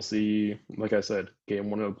 And we'll see, like I said, game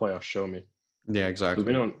 1 of the playoffs show me. Yeah, exactly.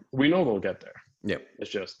 We know they'll get there. Yep.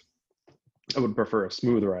 It's just, I would prefer a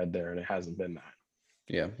smooth ride there, and it hasn't been that.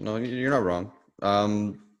 Yeah, no, you're not wrong.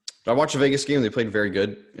 I watched the Vegas game. They played very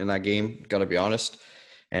good in that game, got to be honest.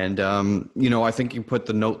 And, I think you put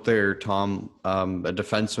the note there, Tom, a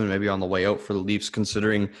defenseman maybe on the way out for the Leafs,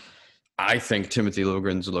 considering I think Timothy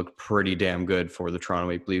Liljegren's looked pretty damn good for the Toronto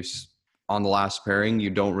Maple Leafs. On the last pairing,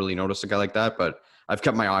 you don't really notice a guy like that, but I've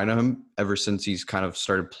kept my eye on him ever since he's kind of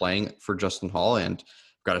started playing for Justin Hall, and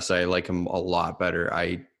I've got to say I like him a lot better.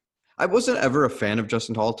 I wasn't ever a fan of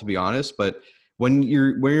Justin Hall, to be honest, but when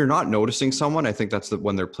you're not noticing someone, I think that's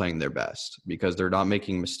when they're playing their best, because they're not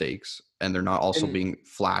making mistakes and they're not also being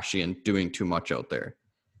flashy and doing too much out there.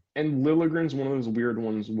 And Liljegren's one of those weird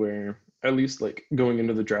ones where, at least going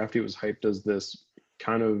into the draft, he was hyped as this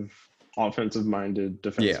kind of offensive-minded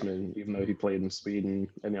defenseman, even though he played in Sweden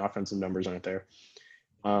and the offensive numbers aren't there.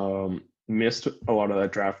 Missed a lot of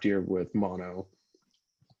that draft year with mono,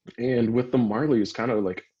 and with the Marlies kind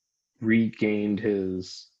of regained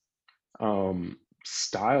his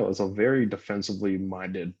style is a very defensively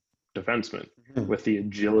minded defenseman Mhm. with the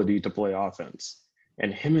agility to play offense.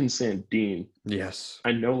 And him and Sandin, Yes.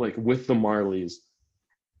 I know, like with the Marlies,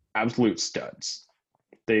 absolute studs.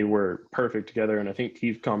 They were perfect together, and I think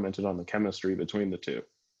Keith commented on the chemistry between the two.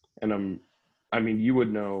 And I mean, you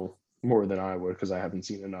would know more than I would because I haven't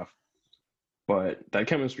seen enough. But that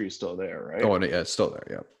chemistry is still there, right? Oh, and yeah, it's still there.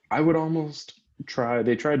 Yeah. I would almost try.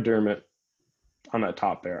 They tried Dermott on that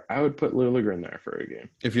top pair. I would put Liljegren there for a game.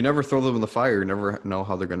 If you never throw them in the fire, you never know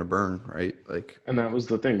how they're going to burn, right? Like, And that was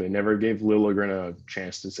the thing. They never gave Liljegren a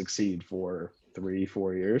chance to succeed for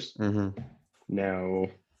 3-4 years. Now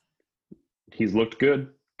he's looked good.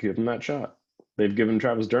 Give him that shot. They've given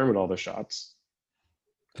Travis Dermott all the shots.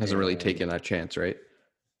 hasn't really taken that chance, right?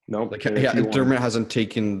 No, Like, yeah, Dermott hasn't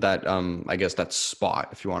taken that. I guess that spot,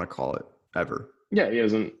 if you want to call it, ever. Yeah, he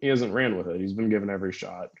hasn't ran with it. He's been given every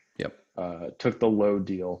shot. Yep. Took the low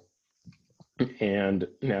deal, and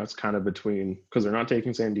now it's kind of between, because they're not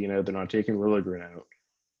taking Sandino, they're not taking Liljegren out.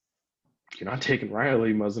 You're not taking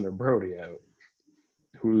Riley, Muzzin, or Brody out.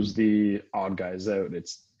 Who's the odd guys out?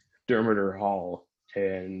 It's Dermott or Hall,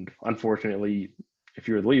 and unfortunately, if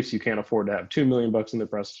you're the Leafs, you can't afford to have $2 million in the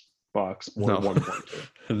press box or No.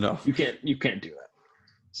 1.2. No. You can't do that.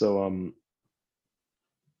 So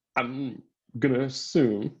I'm gonna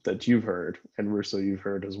assume that you've heard, and Russo you've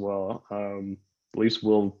heard as well. Leafs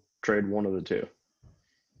will trade one of the two.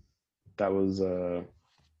 That was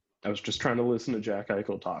I was just trying to listen to Jack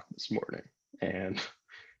Eichel talk this morning, and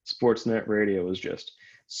Sportsnet Radio was just,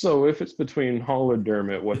 so if it's between Hall or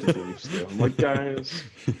Dermott, what do the Leafs do? I'm like, guys,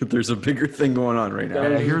 There's a bigger thing going on right now. Yeah,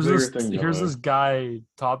 Yeah, there's here's a bigger thing this going. guy,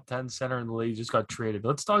 top 10 center in the league, just got traded.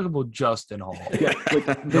 Let's talk about Justin Hall. yeah,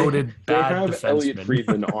 like Noted they bad have Elliot defenseman.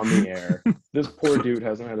 Friedman on the air. This poor dude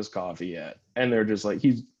hasn't had his coffee yet, and they're just like,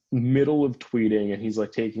 he's middle of tweeting, and he's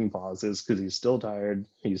like taking pauses because he's still tired.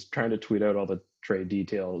 He's trying to tweet out all the trade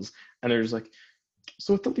details, and they're just like,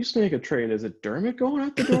 so if the Leafs make a trade, is it Dermott going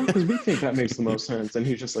out the door? Because we think that makes the most sense. And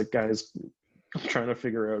he's just like, guys, I'm trying to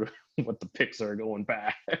figure out what the picks are going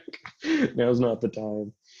back. Now's not the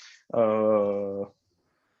time.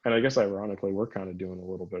 And I guess ironically, we're kind of doing a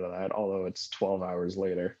little bit of that, although it's 12 hours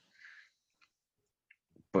later.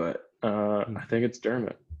 But I think it's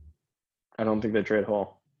Dermott. I don't think they trade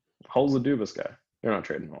Hall. Hall's a Dubas guy. They're not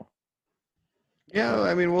trading Hall. Yeah,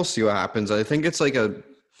 I mean, we'll see what happens. I think it's like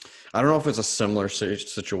I don't know if it's a similar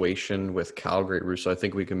situation with Calgary, Russo. I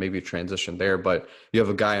think we can maybe transition there, but you have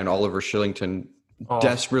a guy in Oliver Shillington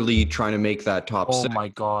desperately trying to make that top Oh six. my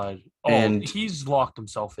God. And he's locked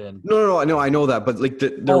himself in. No, I know that, but like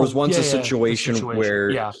there was once a situation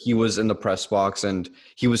where he was in the press box and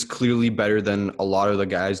he was clearly better than a lot of the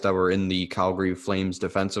guys that were in the Calgary Flames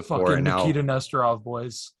defensive floor. And now Nikita Nesterov,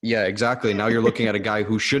 boys. Yeah, exactly. Now you're looking at a guy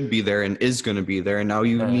who should be there and is going to be there, and now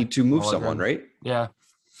you need to move someone, right? Yeah.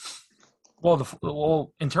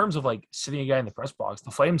 Well, in terms of like sitting a guy in the press box, the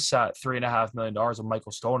Flames sat $3.5 million of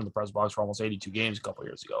Michael Stone in the press box for almost 82 games a couple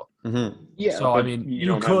years ago. Mm-hmm. Yeah. So I mean,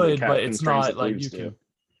 you could, but it's not like you can.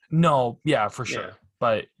 No, yeah, for sure. Yeah.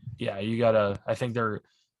 But yeah, you gotta. I think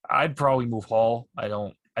I'd probably move Hall.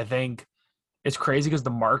 I think it's crazy because the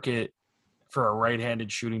market for a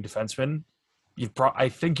right-handed shooting defenseman, I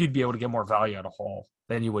think you'd be able to get more value out of Hall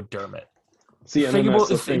than you would Dermott. See, think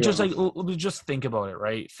about it,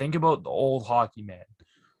 right? Think about the old hockey man.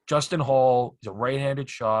 Justin Hall is a right-handed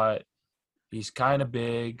shot. He's kind of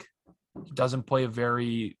big. He doesn't play a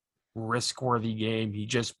very risk-worthy game. He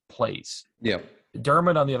just plays. Yeah.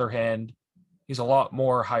 Dermott, on the other hand, he's a lot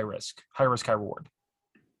more high risk, high reward.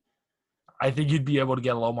 I think you'd be able to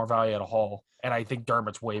get a lot more value out of Hall, and I think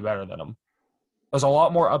Dermott's way better than him. There's a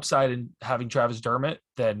lot more upside in having Travis Dermott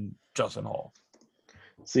than Justin Hall.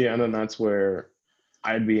 See, and then that's where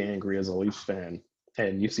I'd be angry as a Leafs fan.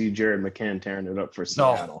 And you see Jared McCann tearing it up for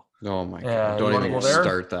Seattle. Oh my God. Don't even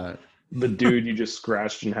start that. The dude you just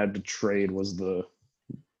scratched and had to trade was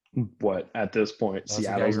at this point, that's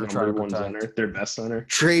Seattle's number one center, their best center.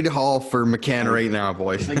 Trade Hall for McCann right now,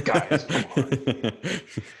 boys. Like, guys, come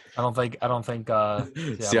on. I don't think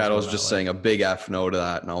Seattle's just saying a big F no to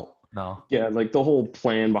that. No. Yeah, like the whole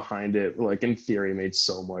plan behind it, like in theory, made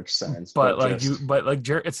so much sense. But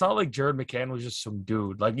Jared, it's not like Jared McCann was just some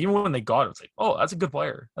dude. Like even when they got him, it's like, oh, that's a good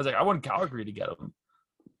player. I was like, I want Calgary to get him.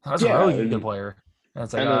 That's a really good player. And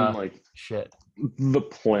it's like, shit. The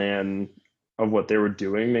plan of what they were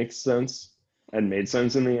doing makes sense and made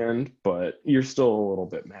sense in the end, but you're still a little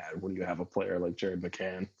bit mad when you have a player like Jared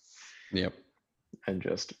McCann. Yep. And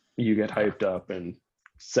just you get hyped up, and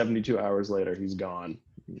 72 hours later, he's gone.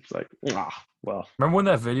 It's like, well. Remember when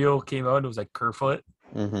that video came out and it was like Kerfoot?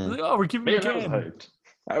 Mm-hmm. Like, oh, we're keeping McCann.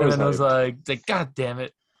 And then it was hyped. like, God damn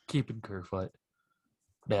it, keeping Kerfoot.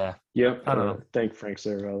 Yeah. Yep. I don't know. Thank Frank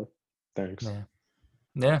Saravelli. Thanks.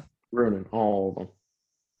 Yeah. Ruining all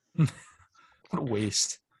of them. What a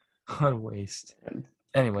waste. What a waste. And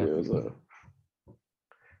Anyway. it was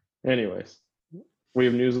Anyways, we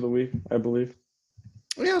have news of the week, I believe.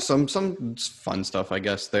 Yeah, some fun stuff, I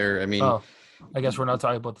guess. There, I mean, I guess we're not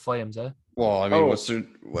talking about the Flames, eh? well, I mean,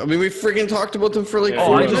 we freaking talked about them for like Yeah,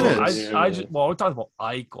 40 we just- minutes. We talked about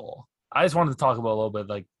Eichel. I just wanted to talk about a little bit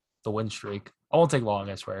like the win streak. I won't take long,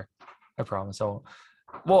 I swear. I promise. I won't.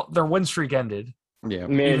 Well, their win streak ended. Yeah,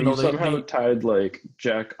 Man, Even you though somehow they- tied like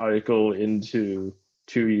Jack Eichel into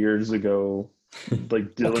 2 years ago.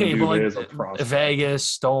 Like Dylan Okay, but Dubé as a like prospect. Vegas,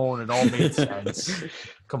 Stone, it all made sense.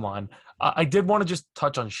 Come on. I did want to just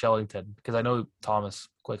touch on Shellington because I know Thomas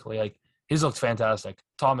quickly. Like, he's looked fantastic.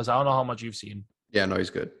 Thomas, I don't know how much you've seen, yeah, no, he's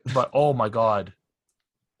good. but oh my God.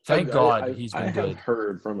 Thank God he's been I good. have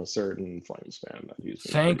heard from a certain Flames fan that he's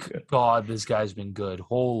been Thank pretty good. God this guy's been good.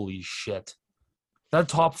 Holy shit. That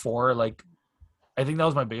top four, like, I think that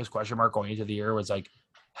was my biggest question mark going into the year was like,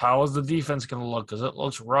 how is the defense going to look? Because it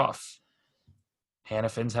looks rough.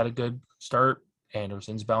 Hannafin's had a good start.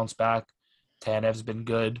 Anderson's bounced back. Tanev's been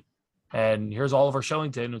good. And here's Oliver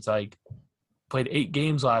Shellington. It's like, played 8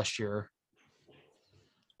 games last year.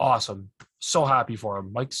 Awesome. So happy for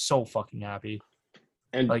him. Like, so fucking happy.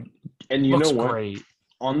 And Like, and you looks know what? great.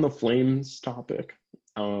 On the Flames topic,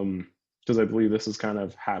 because I believe this has kind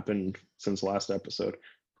of happened since last episode.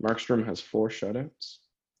 Markstrom has 4 shutouts.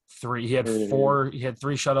 3. He had 3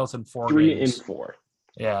 shutouts in 4 3 games. in 4.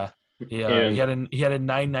 Yeah. Yeah. And- He had a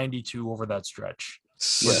 992 over that stretch.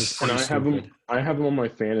 Yes, and pretty I have him. stupid. I have him on my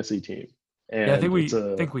fantasy team. And Yeah, I think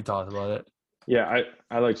it's we talked about it. Yeah,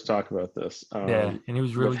 I like to talk about this. Yeah, and he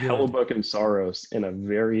was really with good. Hellebuck and Saros in a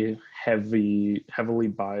very heavily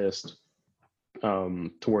biased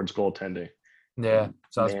towards goaltending. Yeah.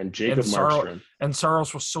 So Man, Jacob and Markstrom. And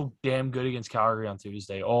Saros was so damn good against Calgary on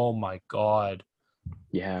Tuesday. Oh my God.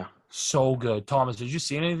 Yeah. So good. Thomas, did you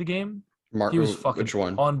see any of the game? Mark, He was fucking which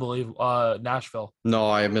one? unbelievable. Nashville. No,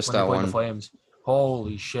 I missed When they that played one. the Flames.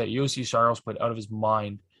 Holy shit. UC Saros played out of his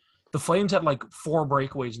mind. The Flames had like 4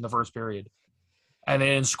 breakaways in the first period. And they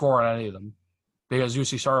didn't score on any of them. Because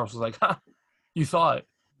UC Saros was like, ha, you thought.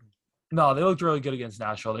 No, they looked really good against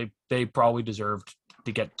Nashville. They probably deserved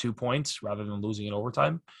to get 2 points rather than losing in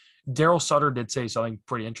overtime. Daryl Sutter did say something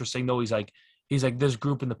pretty interesting, though. He's like, this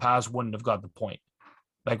group in the past wouldn't have got the point.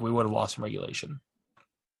 Like, we would have lost in regulation.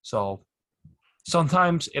 So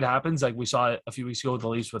sometimes it happens. Like we saw it a few weeks ago with the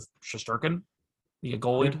Leafs with Shesterkin. You get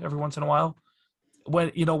goalied every once in a while.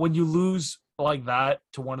 When you lose like that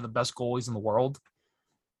to one of the best goalies in the world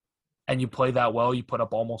and you play that well, you put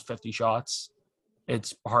up almost 50 shots,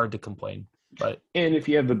 it's hard to complain. But And if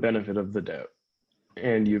you have the benefit of the doubt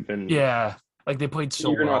and you've been yeah, like they played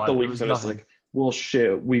so you're well. not the It Leafs was and it's nothing. like, well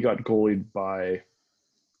shit, we got goalied by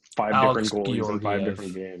 5 Alex different goalies in 5 Georgiev.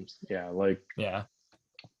 different games. Yeah, like Yeah.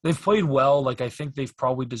 They've played well. Like I think they've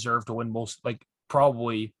probably deserved to win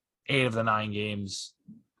probably 8 of the 9 games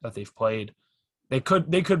that they've played. They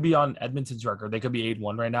could be on Edmonton's record. They could be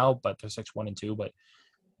 8-1 right now, but they're 6-1-2. But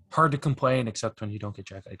hard to complain except when you don't get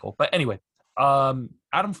Jack Eichel. But anyway,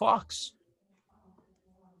 Adam Fox,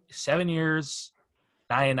 7 years,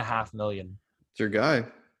 $9.5 million. It's your guy.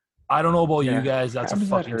 I don't know about Yeah. you guys. That's How a does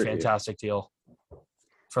that fucking hurt you? fantastic deal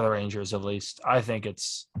for the Rangers, at least. I think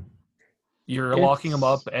you're locking him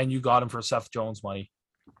up, and you got him for Seth Jones money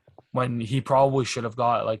when he probably should have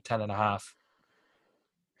got like 10.5.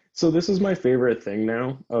 So this is my favorite thing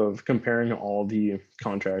now of comparing all the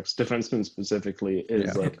contracts, defensemen specifically,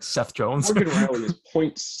 is Yeah. like Seth Jones. Morgan Riley is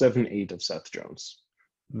 0.78 of Seth Jones.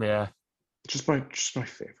 Yeah. Just my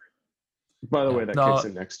favorite. By the Yeah. way, that No. kicks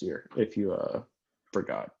in next year if you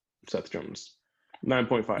forgot Seth Jones.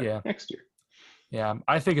 9.5 Yeah. next year. Yeah.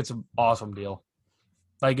 I think it's an awesome deal.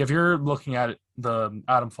 Like if you're looking at the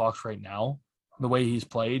Adam Fox right now, the way he's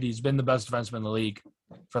played, he's been the best defenseman in the league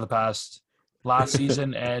for the past last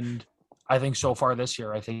season, and I think so far this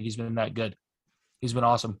year, I think he's been that good. He's been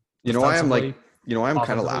awesome. You know why I'm Defensively, kind of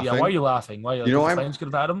offensively. laughing? Yeah, why are you laughing? Why? Like, You know, the I'm- Flames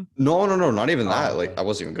could have had him. No, not even Oh, that. okay. Like I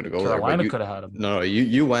wasn't even going to go Carolina there. But could have had him. no,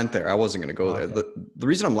 you went there. I wasn't going to go there. Okay. The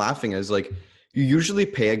reason I'm laughing is like you usually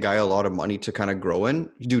pay a guy a lot of money to kind of grow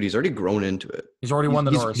in. Dude, he's already grown into it. He's already won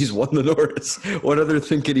the Norris. He's won the Norris. What other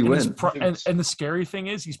thing could he And, he's win? and the scary thing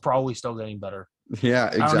is he's probably still getting better. Yeah,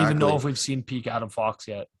 exactly. I don't even know if we've seen peak Adam Fox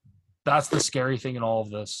yet. That's the scary thing in all of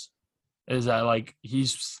this, is that like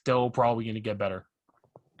he's still probably going to get better.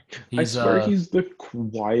 I swear he's the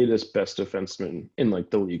quietest best defenseman in like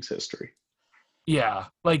the league's history. Yeah,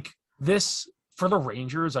 like this for the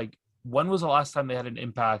Rangers, like when was the last time they had an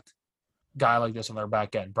impact guy like this on their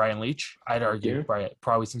back end? Brian Leach? I'd argue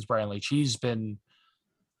probably since Brian Leach. He's been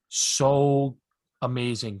so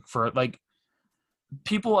amazing for like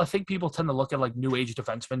people. I think people tend to look at like new age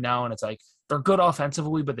defensemen now, and it's like they're good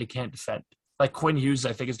offensively, but they can't defend. Like Quinn Hughes,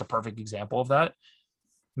 I think, is the perfect example of that.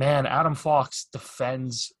 Man, Adam Fox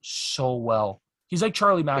defends so well. He's like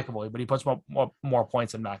Charlie McAvoy, but he puts more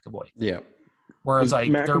points than McAvoy. Yeah. Whereas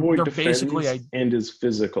like they're basically and is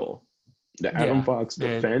physical. Adam Fox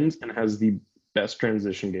defends and has the best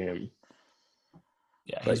transition game.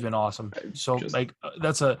 Yeah, he's been awesome. So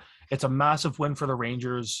it's a massive win for the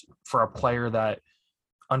Rangers for a player that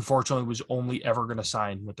unfortunately was only ever going to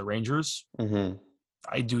sign with the Rangers. Mm-hmm.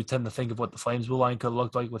 I do tend to think of what the Flames blue line could have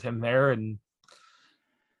looked like with him there, and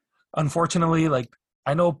unfortunately, like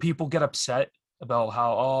I know people get upset about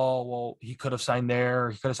how he could have signed there,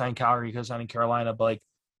 he could have signed Calgary, he could have signed in Carolina, but like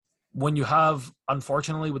when you have,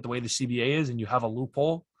 unfortunately, with the way the CBA is, and you have a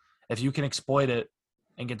loophole, if you can exploit it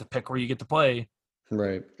and get to pick where you get to play,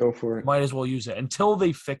 right, go for it. Might as well use it. Until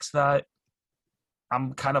they fix that,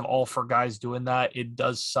 I'm kind of all for guys doing that. It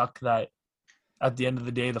does suck that at the end of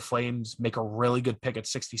the day, the Flames make a really good pick at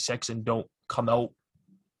 66 and don't come out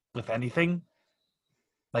with anything.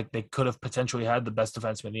 Like they could have potentially had the best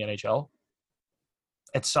defenseman in the NHL.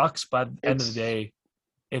 It sucks, but at the end of the day,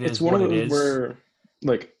 it's what it is. Where,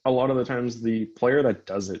 like, a lot of the times the player that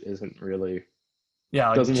does it isn't really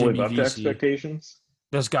like doesn't Jimmy live up to Vesey. Expectations.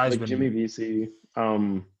 This guy's like been Jimmy Vesey.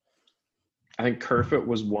 I think Kerfoot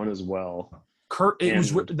was one as well.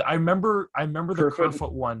 I remember the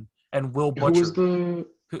Kerfoot one and Will Butcher.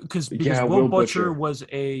 Because Will Butcher was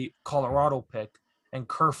a Colorado pick and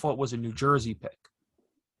Kerfoot was a New Jersey pick.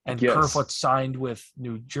 And Kerfoot signed with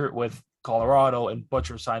with Colorado and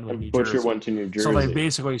Butcher signed with New Jersey. Butcher went to New Jersey. So they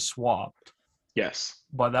basically swapped. Yes.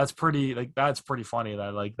 But that's pretty funny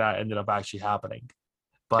that like that ended up actually happening.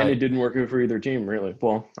 But and it didn't work out for either team, really.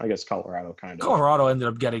 Well, I guess Colorado kind of. Colorado ended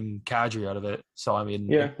up getting Kadri out of it. So, I mean,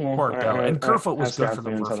 it worked out. And Kerfoot was good for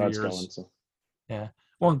them for a few years. Yeah.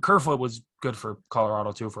 Well, and Kerfoot was good for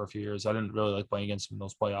Colorado, too, for a few years. I didn't really like playing against him in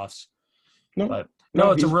those playoffs. No,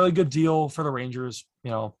 it's a really good deal for the Rangers.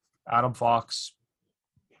 You know, Adam Fox,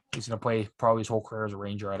 he's going to play probably his whole career as a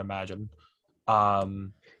Ranger, I'd imagine.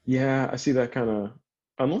 Yeah, I see that kind of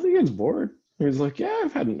 – unless he gets bored. He's like, yeah,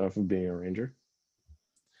 I've had enough of being a Ranger.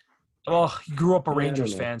 Well, he grew up a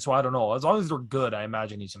Rangers fan, so I don't know. As long as they're good, I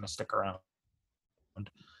imagine he's going to stick around.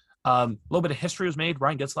 A little bit of history was made.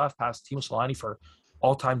 Ryan Getzlaf passed Timo Solani for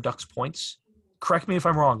all-time Ducks points. Correct me if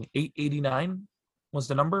I'm wrong. 889 was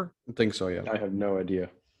the number? I think so, yeah. I have no idea.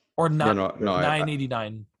 Or not? No,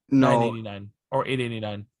 989. No. 989 or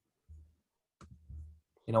 889.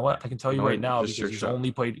 You know what? I can tell you right now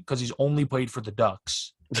because he's only played for the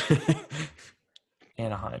Ducks.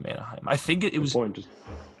 Anaheim. I think it was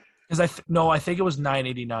because I think it was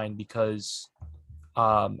 989 because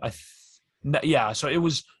so it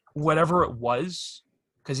was whatever it was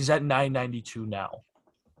because he's at 992 now.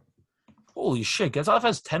 Holy shit! Getzlaf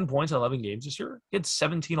has 10 points in 11 games this year. He had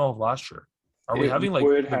 17 all of last year. Are we having like? It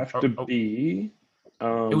would have to be.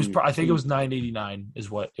 It was. I think it was 989 is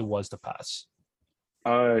what it was to pass.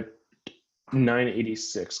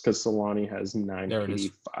 986 because Solani has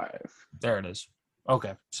 985. There it is.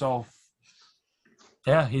 Okay, so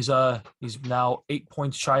yeah, he's now 8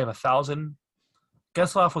 points shy of 1,000.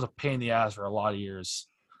 Getzlaf was a pain in the ass for a lot of years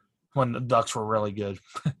when the Ducks were really good,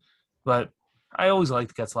 but I always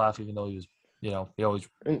liked Getzlaf, even though he was, he always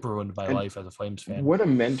ruined my life as a Flames fan. What a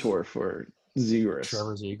mentor for Zegras.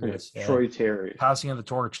 Trevor Zegras. Yeah. Troy Terry. Passing of the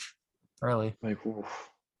torch, really. Like, oof.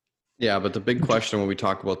 Yeah, but the big question when we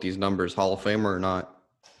talk about these numbers, Hall of Famer or not?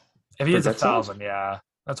 If he hits 1,000, yeah,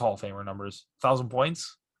 that's Hall of Famer numbers. 1,000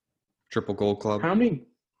 points? Triple Gold Club. How many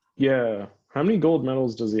gold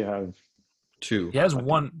medals does he have? 2. He has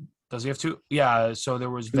 1. Does he have 2? Yeah, so there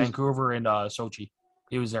was Vancouver and Sochi.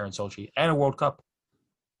 He was there in Sochi. And a World Cup.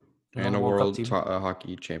 And a World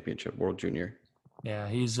Hockey Championship, World Junior. Yeah,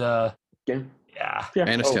 he's Yeah.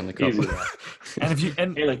 And a Stanley Cup. Easy,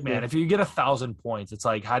 and if you get 1,000 points, it's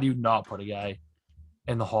like, how do you not put a guy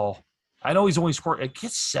in the Hall? I know he's only scored. It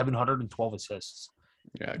gets 712 assists.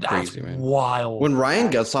 Yeah, that's crazy, man. Wild. When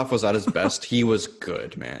Ryan Getzlaf was at his best, he was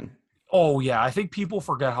good, man. Oh yeah, I think people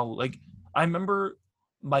forget how. Like, I remember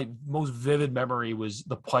my most vivid memory was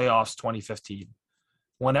the playoffs 2015.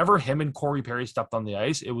 Whenever him and Corey Perry stepped on the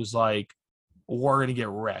ice, it was like, we're gonna get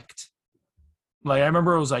wrecked. Like, I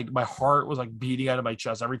remember it was like my heart was like beating out of my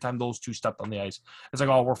chest every time those two stepped on the ice. It's like,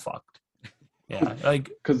 oh, we're fucked. Yeah,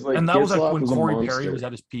 and that was like when Corey Perry was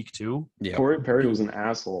at his peak too. Yeah, Corey Perry was an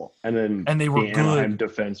asshole, and they were good. Anaheim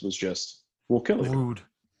defense was just, we'll kill you. Rude.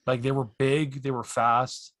 Like, they were big, they were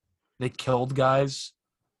fast, they killed guys.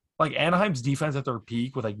 Like, Anaheim's defense at their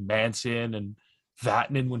peak with, like, Manson and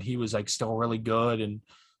Vatanen when he was, like, still really good, and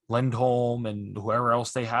Lindholm and whoever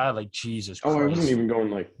else they had. Like, Jesus Christ. I wasn't even going,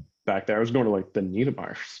 like, back there. I was going to, like, the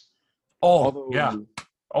Niedermayers. Oh, Although, yeah.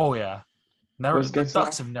 Oh, yeah. Never, the Getzlaf?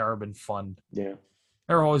 Ducks have never been fun. Yeah.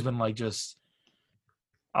 They've always been, like, just...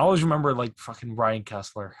 I always remember, like, fucking Ryan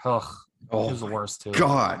Kessler. Ugh. Oh, He was the worst, too.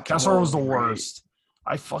 God. Kessler was the right. worst.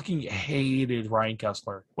 I fucking hated Ryan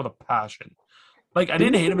Kessler with a passion. Like, I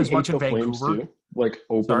didn't hate him as much in the Flames Vancouver. too? Like,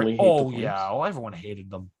 openly Sorry. hate the Oh, Flames? yeah. Oh, everyone hated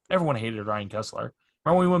them. Everyone hated Ryan Kessler.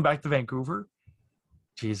 Remember when we went back to Vancouver?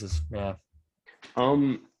 Jesus, yeah.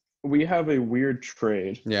 We have a weird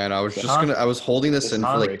trade. Yeah, and I was just I was holding this in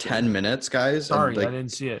for like 10 minutes, guys. Sorry, and, like, I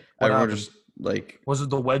didn't see it. What everyone happened? just, like... Was it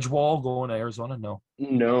the wedge wall going to Arizona? No.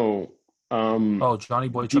 No. Oh, Johnny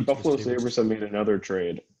The Boychuk. Buffalo Sabres have made another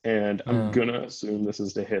trade, and I'm going to assume this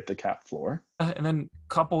is to hit the cap floor. And then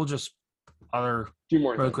a couple just other Few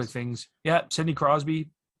more really quick things. Yeah, Sidney Crosby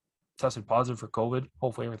tested positive for COVID.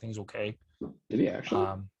 Hopefully everything's okay. Did he actually?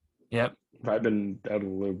 Yep. I've been out of the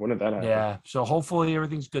loop. When did that happen? Yeah, so hopefully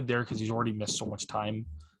everything's good there because he's already missed so much time.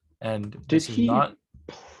 And Did he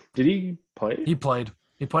play? He played.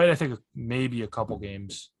 He played, I think, maybe a couple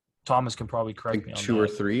games. Thomas can probably correct me on 2 that. or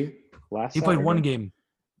 3. He played one game.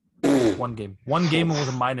 One game and with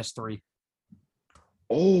a -3.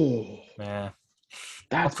 Oh, Yeah.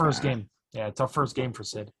 that's tough first bad. game. Yeah, tough first game for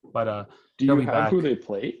Sid. But Do he'll you be have back. who they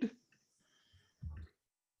played?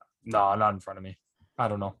 No, not in front of me. I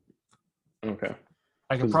don't know. Okay.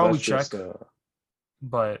 I can 'Cause probably that's check, just,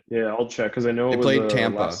 but yeah, I'll check because I know They it was played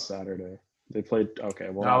Tampa. last Saturday. They played. Okay,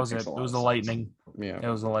 well that was it. makes a It lot was of the sense. Lightning. Yeah. It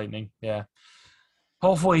was the Lightning. Yeah.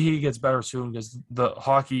 Hopefully he gets better soon because the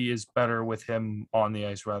hockey is better with him on the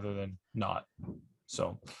ice rather than not.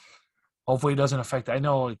 So hopefully it doesn't affect. I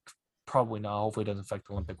know, like, probably not. Hopefully it doesn't affect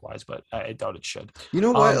Olympic wise, but I doubt it should. You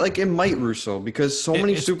know what? Like, it might, Russo, because so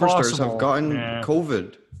many it's superstars possible. have gotten Yeah.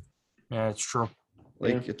 COVID. Yeah, it's true.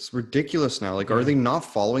 Like, it's ridiculous now. Like, Yeah. are they not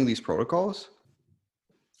following these protocols?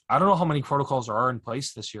 I don't know how many protocols are in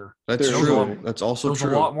place this year. That's There's true. a- That's It also was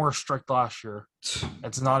true. a lot more strict last year.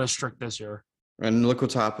 It's not as strict this year. And look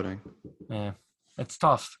what's happening. Yeah, it's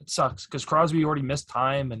tough. It sucks because Crosby already missed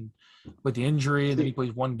time and with the injury, and then he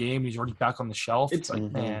plays one game, he's already back on the shelf. It's like,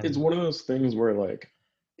 man, It's one of those things where, like,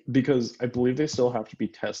 because I believe they still have to be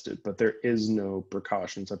tested, but there is no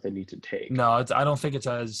precautions that they need to take. no, I don't think it's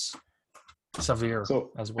as severe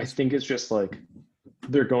So as it I was. think it's just like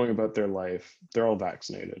they're going about their life. They're all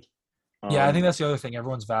vaccinated. Yeah, I think that's the other thing.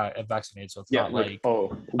 Everyone's vaccinated, so it's not like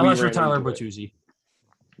unless you're Tyler Bertuzzi.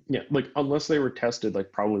 Yeah, like unless they were tested,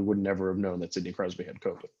 like probably would never have known that Sidney Crosby had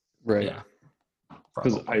COVID. Right. Yeah,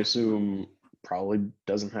 Because probably. I assume probably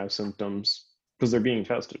doesn't have symptoms because they're being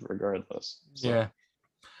tested regardless. So Yeah.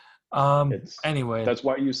 it's Anyway, that's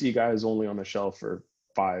why you see guys only on the shelf for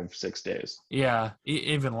 5-6 days. yeah,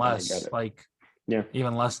 even get less. it. Like, Yeah.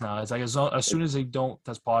 even less now. It's like as soon as they don't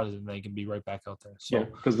test positive, they can be right back out there. So Yeah,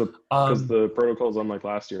 because the protocols, unlike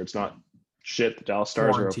last year, it's not shit. The Dallas Stars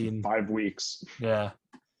are Quarantine. up 5 weeks yeah.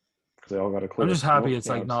 because they all got to clear. I'm just happy it's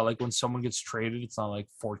Yeah, like not like when someone gets traded, it's not like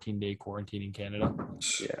 14-day quarantine in Canada.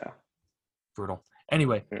 Yeah. Brutal.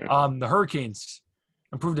 Anyway, Yeah. the Hurricanes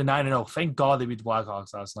improved to 9-0. Thank God they beat the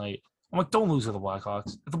Blackhawks last night. I'm like, don't lose to the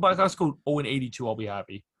Blackhawks. If the Blackhawks go 0-82, I'll be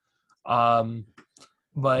happy.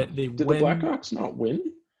 But they Did win. the Blackhawks not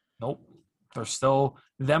win? Nope. They're still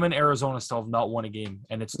them and Arizona still have not won a game,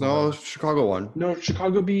 and it's No, the- Chicago won. No,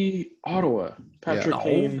 Chicago beat Ottawa. Patrick Yeah.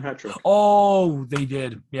 Kane hat-trick. Oh, they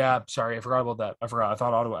did. Yeah, sorry, I forgot about that. I forgot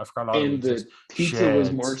Ottawa. And the exists. pizza was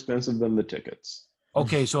Shit. more expensive than the tickets.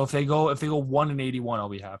 Okay, so if they go 1-81, I'll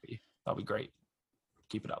be happy. That'll be great.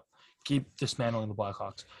 Keep it up. Keep dismantling the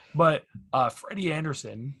Blackhawks. But Freddie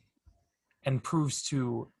Anderson improves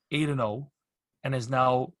to 8-0 and is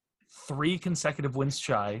now 3 consecutive wins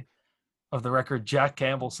shy of the record Jack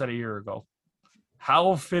Campbell set a year ago.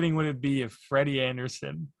 How fitting would it be if Freddie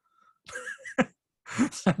Anderson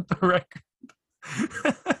set the record?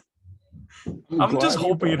 I'm just glad you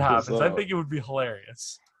hoping it brought this happens. I up. think it would be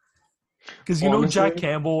hilarious. Because Jack Honestly-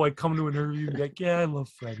 Campbell like come to an interview and be like, yeah, I love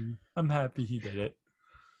Freddie. I'm happy he did it.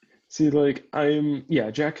 See, like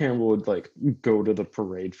Jack Campbell would like go to the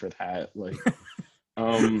parade for that. Like,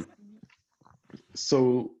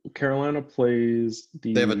 so Carolina plays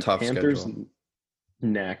the They have a tough Panthers schedule.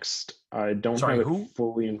 next. I don't Sorry, have it who?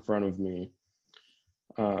 fully in front of me.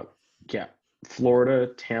 Florida,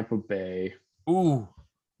 Tampa Bay, Ooh,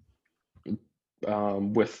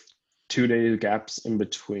 with 2 day gaps in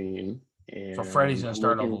between. And so Freddie's gonna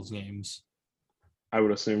start all looking- those games. I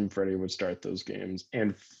would assume Freddie would start those games,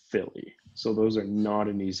 and Philly. So those are not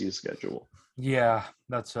an easy schedule. Yeah,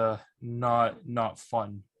 that's not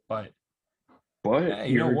fun. But But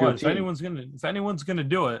you know you're a what? good If team. anyone's gonna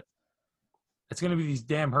do it, it's gonna be these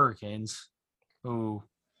damn Hurricanes, who,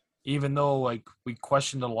 even though like we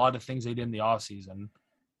questioned a lot of things they did in the offseason,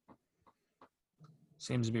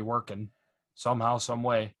 seems to be working somehow, some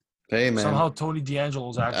way. Hey, man. Somehow Tony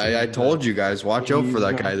DeAngelo's actually. I told you guys, watch out for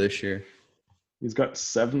that He's guy this year. He's got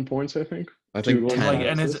 7 points, I think. I think 10. Like,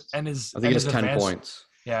 and assists. his I think it's 10 advanced, points.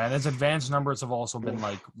 Yeah, and his advanced numbers have also been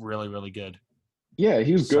like really, really good. Yeah,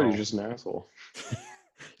 he was good. So- He's just an asshole.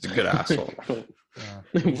 He's a good asshole. Yeah.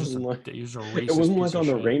 It He's just wasn't a- like he's a it racist wasn't piece like on of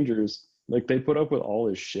the shit. Rangers. Like they put up with all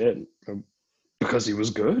his shit because he was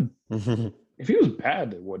good. If If he was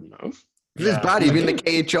bad, they wouldn't have. he's bad, he'd be in the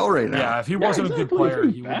KHL right now. Yeah, if he Yeah, wasn't a good exactly. If player,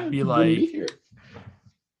 was he bad, would be he wouldn't like here.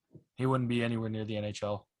 he wouldn't be anywhere near the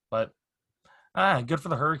NHL. But good for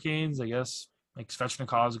the Hurricanes, I guess. Like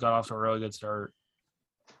Svechnikov's got off to a really good start.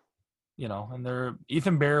 You know, and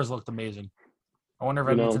Ethan Bears looked amazing. I wonder if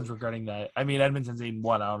You know- Edmonton's regretting that. I mean, Edmonton's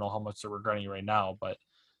 8-1. I don't know how much they're regretting it right now, but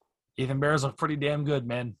Ethan Bears looked pretty damn good,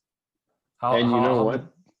 man. And you know what?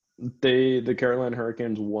 The Carolina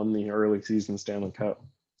Hurricanes won the early season Stanley Cup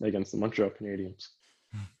against the Montreal Canadiens.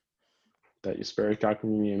 That Jesperi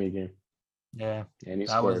Kotkaniemi game, Yeah, and he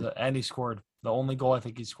that was scored. and he scored the only goal I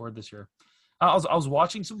think he scored this year. I was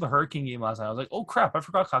watching some of the Hurricane game last night. I was like, oh crap, I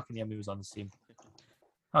forgot Kotkaniemi was on this team.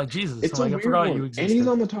 I'm like, Jesus, It's I'm a like, I weird forgot one, you and existed. he's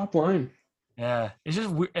on the top line. Yeah, it's just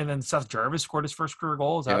weird. And then Seth Jarvis scored his first career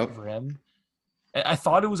goal. Is that Yep. for him? I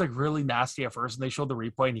thought it was like really nasty at first, and they showed the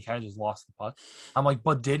replay, and he kind of just lost the puck. I'm like,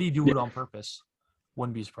 but did he do it on purpose?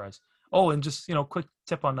 Wouldn't be surprised. Oh, and just quick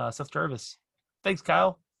tip on Seth Jarvis. Thanks,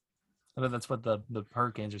 Kyle. And then that's what the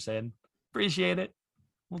Hurricanes are saying. Appreciate it.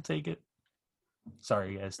 We'll take it.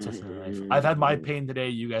 Sorry, guys. I've had my pain today.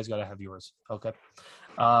 You guys gotta have yours. Okay.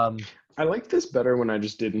 I like this better when I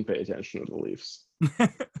just didn't pay attention to the Leafs.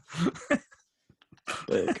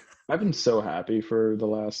 Like I've been so happy for the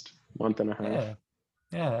last month and a half.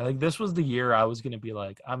 Yeah. Like this was the year I was gonna be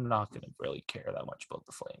like, I'm not gonna really care that much about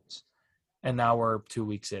the Flames. And now we're 2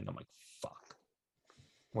 weeks in. I'm like, fuck.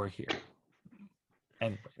 We're here.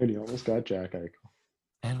 Anyway. And he almost got Jack Eichel.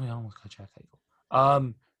 And we almost got Jack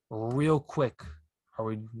Eichel. Real quick,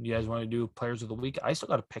 you guys want to do players of the week? I still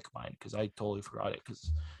got to pick mine because I totally forgot it.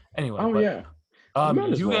 Anyway. Oh yeah.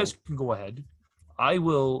 Might as You well. guys can go ahead. I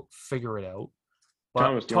will figure it out. But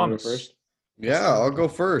Thomas, do you want to go first? Yeah, I'll go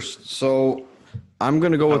first. So I'm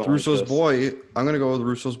going to go I with don't like Russo's this. boy. I'm going to go with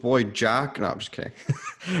Russo's boy, Jack. No, I'm just kidding.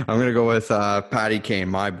 I'm going to go with Patty Kane,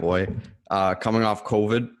 my boy. Coming off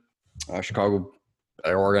COVID, Chicago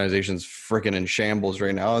organization's freaking in shambles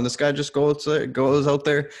right now. And this guy just goes out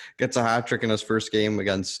there, gets a hat trick in his first game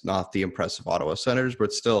against not the impressive Ottawa Senators,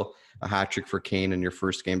 but still a hat trick for Kane in your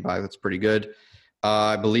first game back. That's pretty good.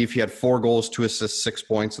 I believe he had 4 goals, 2 assists, 6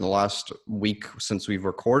 points in the last week since we've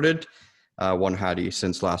recorded. One Hattie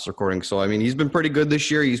since last recording. So, I mean, he's been pretty good this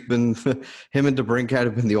year. He's been him and DeBrincat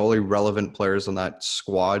have been the only relevant players on that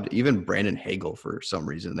squad. Even Brandon Hagel for some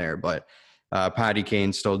reason there. But Patty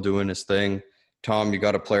Kane's still doing his thing. Tom, you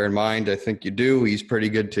got a player in mind? I think you do. He's pretty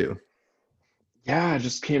good too. Yeah, I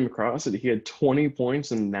just came across it. He had 20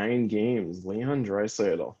 points in 9 games. Leon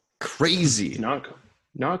Draisaitl. Crazy. It's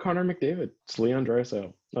not Connor McDavid. It's Leon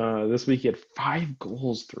Draisaitl. This week he had 5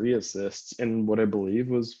 goals, 3 assists in what I believe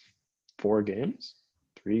was 4 games,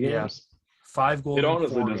 3 games. Yeah. 5 goals It in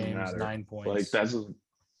honestly 4 doesn't games, matter. 9 points. Like that's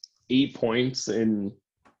 8 points in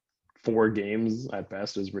 4 games at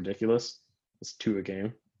best is ridiculous. It's 2 a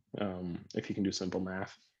game. If you can do simple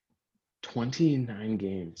math. 29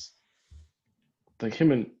 games. Like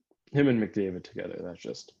him and McDavid together, that's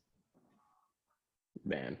just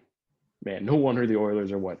man. No wonder the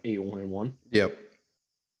Oilers are 8-1-1. Yep.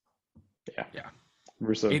 Yeah.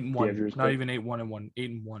 Russo, 8-1. Not even 8-1-1.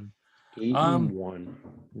 8-1. 8-1.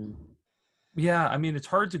 Yeah, I mean, it's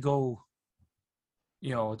hard to go.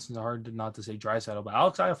 It's hard not to say Draisaitl, but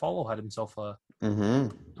Alex Iafallo had himself a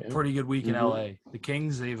pretty good week in LA. The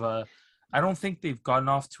Kings, I don't think they've gotten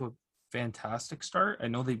off to a fantastic start. I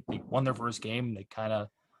know they won their first game. They kind of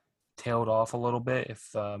tailed off a little bit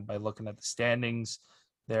by looking at the standings.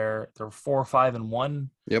 They're 4-5-1.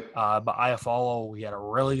 Yep. But Iafallo, he had a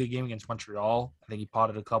really good game against Montreal. I think he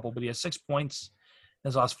potted a couple, but he has 6 points in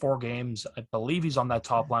his last 4 games. I believe he's on that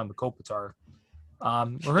top line with Kopitar.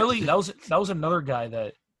 Really, that was another guy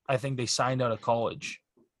that I think they signed out of college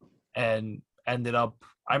and ended up.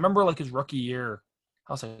 I remember like his rookie year,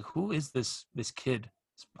 I was like, "Who is this kid?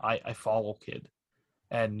 I follow kid,"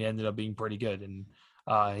 and he ended up being pretty good. And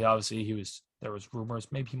he was there was rumors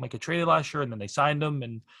maybe he might get traded last year, and then they signed him,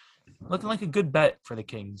 and looking like a good bet for the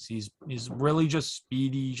Kings. He's really just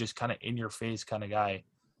speedy, just kind of in your face kind of guy.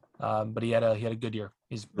 But he had a good year.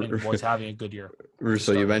 He was having a good year.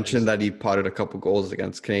 Russo, you mentioned that he potted a couple goals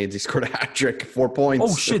against Canadiens. He scored a hat trick, 4 points.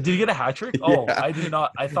 Oh shit! Did he get a hat trick? Oh, yeah. I did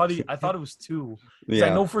not. I thought it was 2. Yeah. I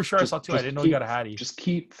know for sure. I saw 2. I didn't know he got a hattie. Just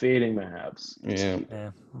keep fading the Habs.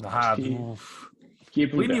 The Habs. We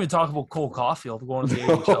didn't even talk about Cole Caulfield going to the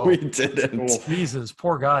AHL. We didn't. Jesus,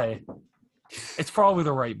 poor guy. It's probably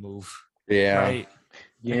the right move. Yeah. Right?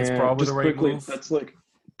 Yeah. It's probably the right move.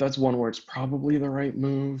 That's one where it's probably the right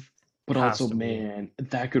move, but also, man,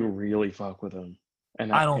 that could really fuck with him.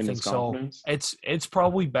 And I don't think so. It's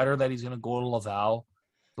probably better that he's going to go to Laval.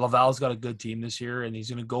 Laval's got a good team this year, and he's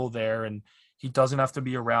going to go there, and he doesn't have to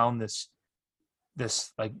be around this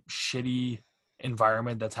like shitty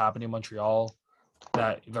environment that's happening in Montreal,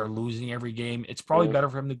 that they're losing every game. It's probably better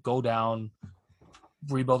for him to go down,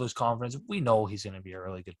 rebuild his confidence. We know he's going to be a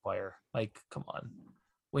really good player. Like, come on.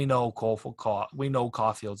 We know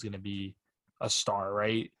Caulfield's going to be a star,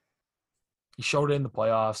 right? He showed it in the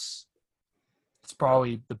playoffs. It's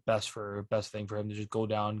probably the best thing for him to just go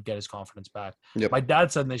down, get his confidence back. Yep. My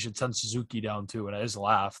dad said they should send Suzuki down too, and I just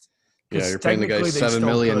laughed. Yeah, you're paying the guy $7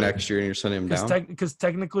 million next year, and you're sending him down. Because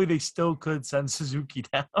technically, they still could send Suzuki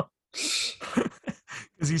down.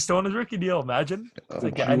 Because he's still on his rookie deal. Imagine.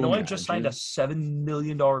 I know I just signed a $7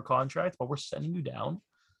 million contract, but we're sending you down.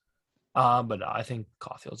 But I think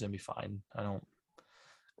Caulfield's gonna be fine. I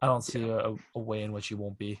don't see a way in which he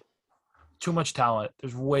won't be. Too much talent.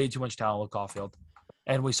 There's way too much talent with Caulfield,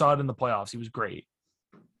 and we saw it in the playoffs. He was great.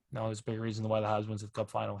 Now there's a big reason why the Habs went to the Cup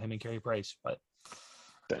final. Him and Carey Price, but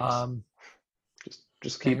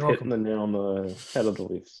just keep hitting the nail on the head of the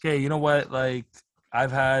Leafs. Okay, you know what? Like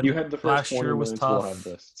you had the first last year was tough. We'll have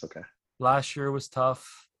this. It's okay. Last year was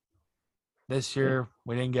tough. This year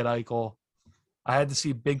we didn't get Eichel. I had to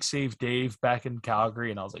see Big Save Dave back in Calgary,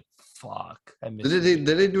 and I was like, "Fuck!" I missed. Did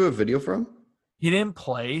they do a video for him? He didn't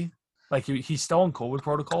play. Like he's still on COVID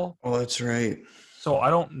protocol. Oh, that's right. So I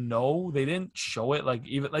don't know. They didn't show it. Like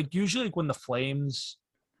even like usually like when the Flames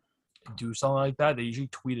do something like that, they usually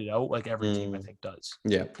tweet it out. Like every team I think does.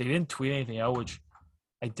 Yeah. They didn't tweet anything out, which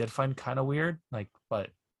I did find kind of weird. Like, but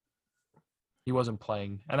he wasn't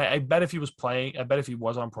playing, and I bet if he was playing, I bet if he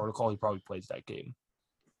was on protocol, he probably plays that game.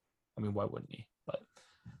 I mean, why wouldn't he? But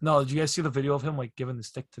no, did you guys see the video of him like giving the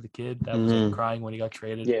stick to the kid that was like, crying when he got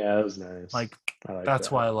traded? Yeah, that was nice. Like that's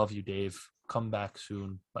why I love you, Dave. Come back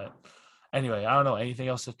soon. But anyway, I don't know. Anything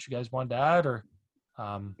else that you guys want to add, or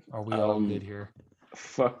are we all good here?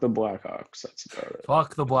 Fuck the Blackhawks. That's about it.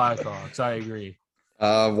 Fuck the Blackhawks. I agree.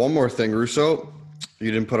 One more thing, Russo.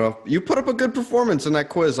 You put up a good performance in that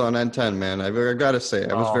quiz on N10, man. I gotta say,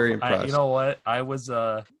 I was very impressed. You know what? I was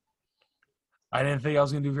I didn't think I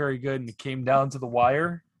was going to do very good, and it came down to the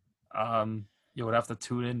wire. You would have to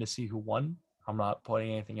tune in to see who won. I'm not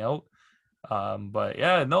putting anything out. But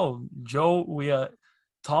yeah, no, Joe,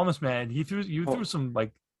 Thomas, man, you threw some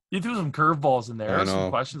curveballs in there. Some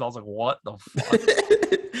questions. I was like, what the fuck?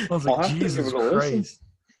 I was like, Jesus Christ.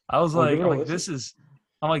 I was like, this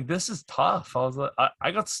is tough. I was like,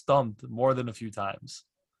 I got stumped more than a few times.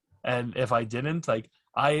 And if I didn't, like,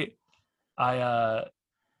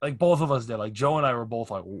 like both of us did. Like Joe and I were both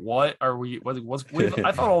like, "What are we? What's?"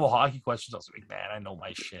 I thought all the hockey questions. I was like, "Man, I know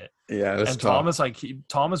my shit." Yeah, and tough.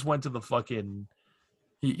 Thomas went to the fucking.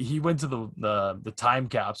 He went to the time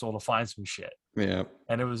capsule to find some shit. Yeah,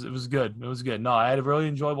 and it was good. It was good. No, I had a really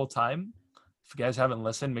enjoyable time. If you guys haven't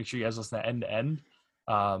listened, make sure you guys listen to end to end.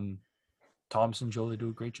 Thomas and Joe, they do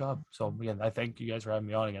a great job. So again, I thank you guys for having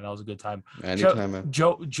me on again. That was a good time. Anytime, man.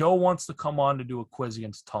 Joe wants to come on to do a quiz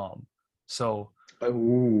against Tom. So.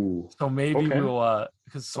 Ooh. So maybe maybe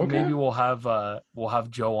we'll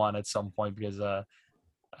have Joe on at some point because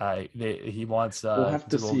he wants we'll have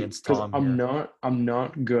to go see, against Tom. I'm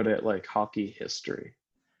not good at like hockey history.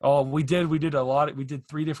 Oh, we did a lot. We did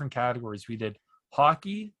 3 different categories. We did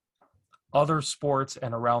hockey, other sports,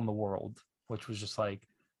 and around the world, which was just like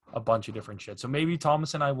a bunch of different shit. So maybe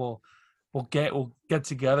Thomas and I will get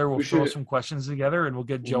together. We'll throw some questions together, and we'll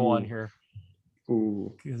get Joe on here.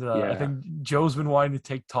 Because I think Joe's been wanting to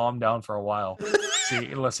take Tom down for a while.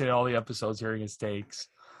 Listening to all the episodes, hearing his takes.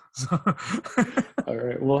 So all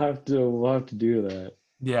right, we'll have to do that.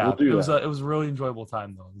 Yeah, it was a really enjoyable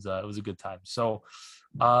time though. It was a good time. So,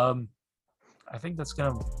 I think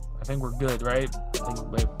we're good, right?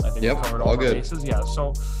 I think we covered all our bases. Yeah.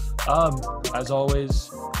 So, as always,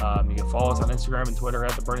 you can follow us on Instagram and Twitter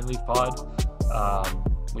at the Burning Leaf Pod.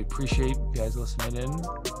 We appreciate you guys listening in.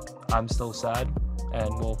 I'm still sad, and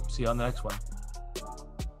we'll see you on the next one.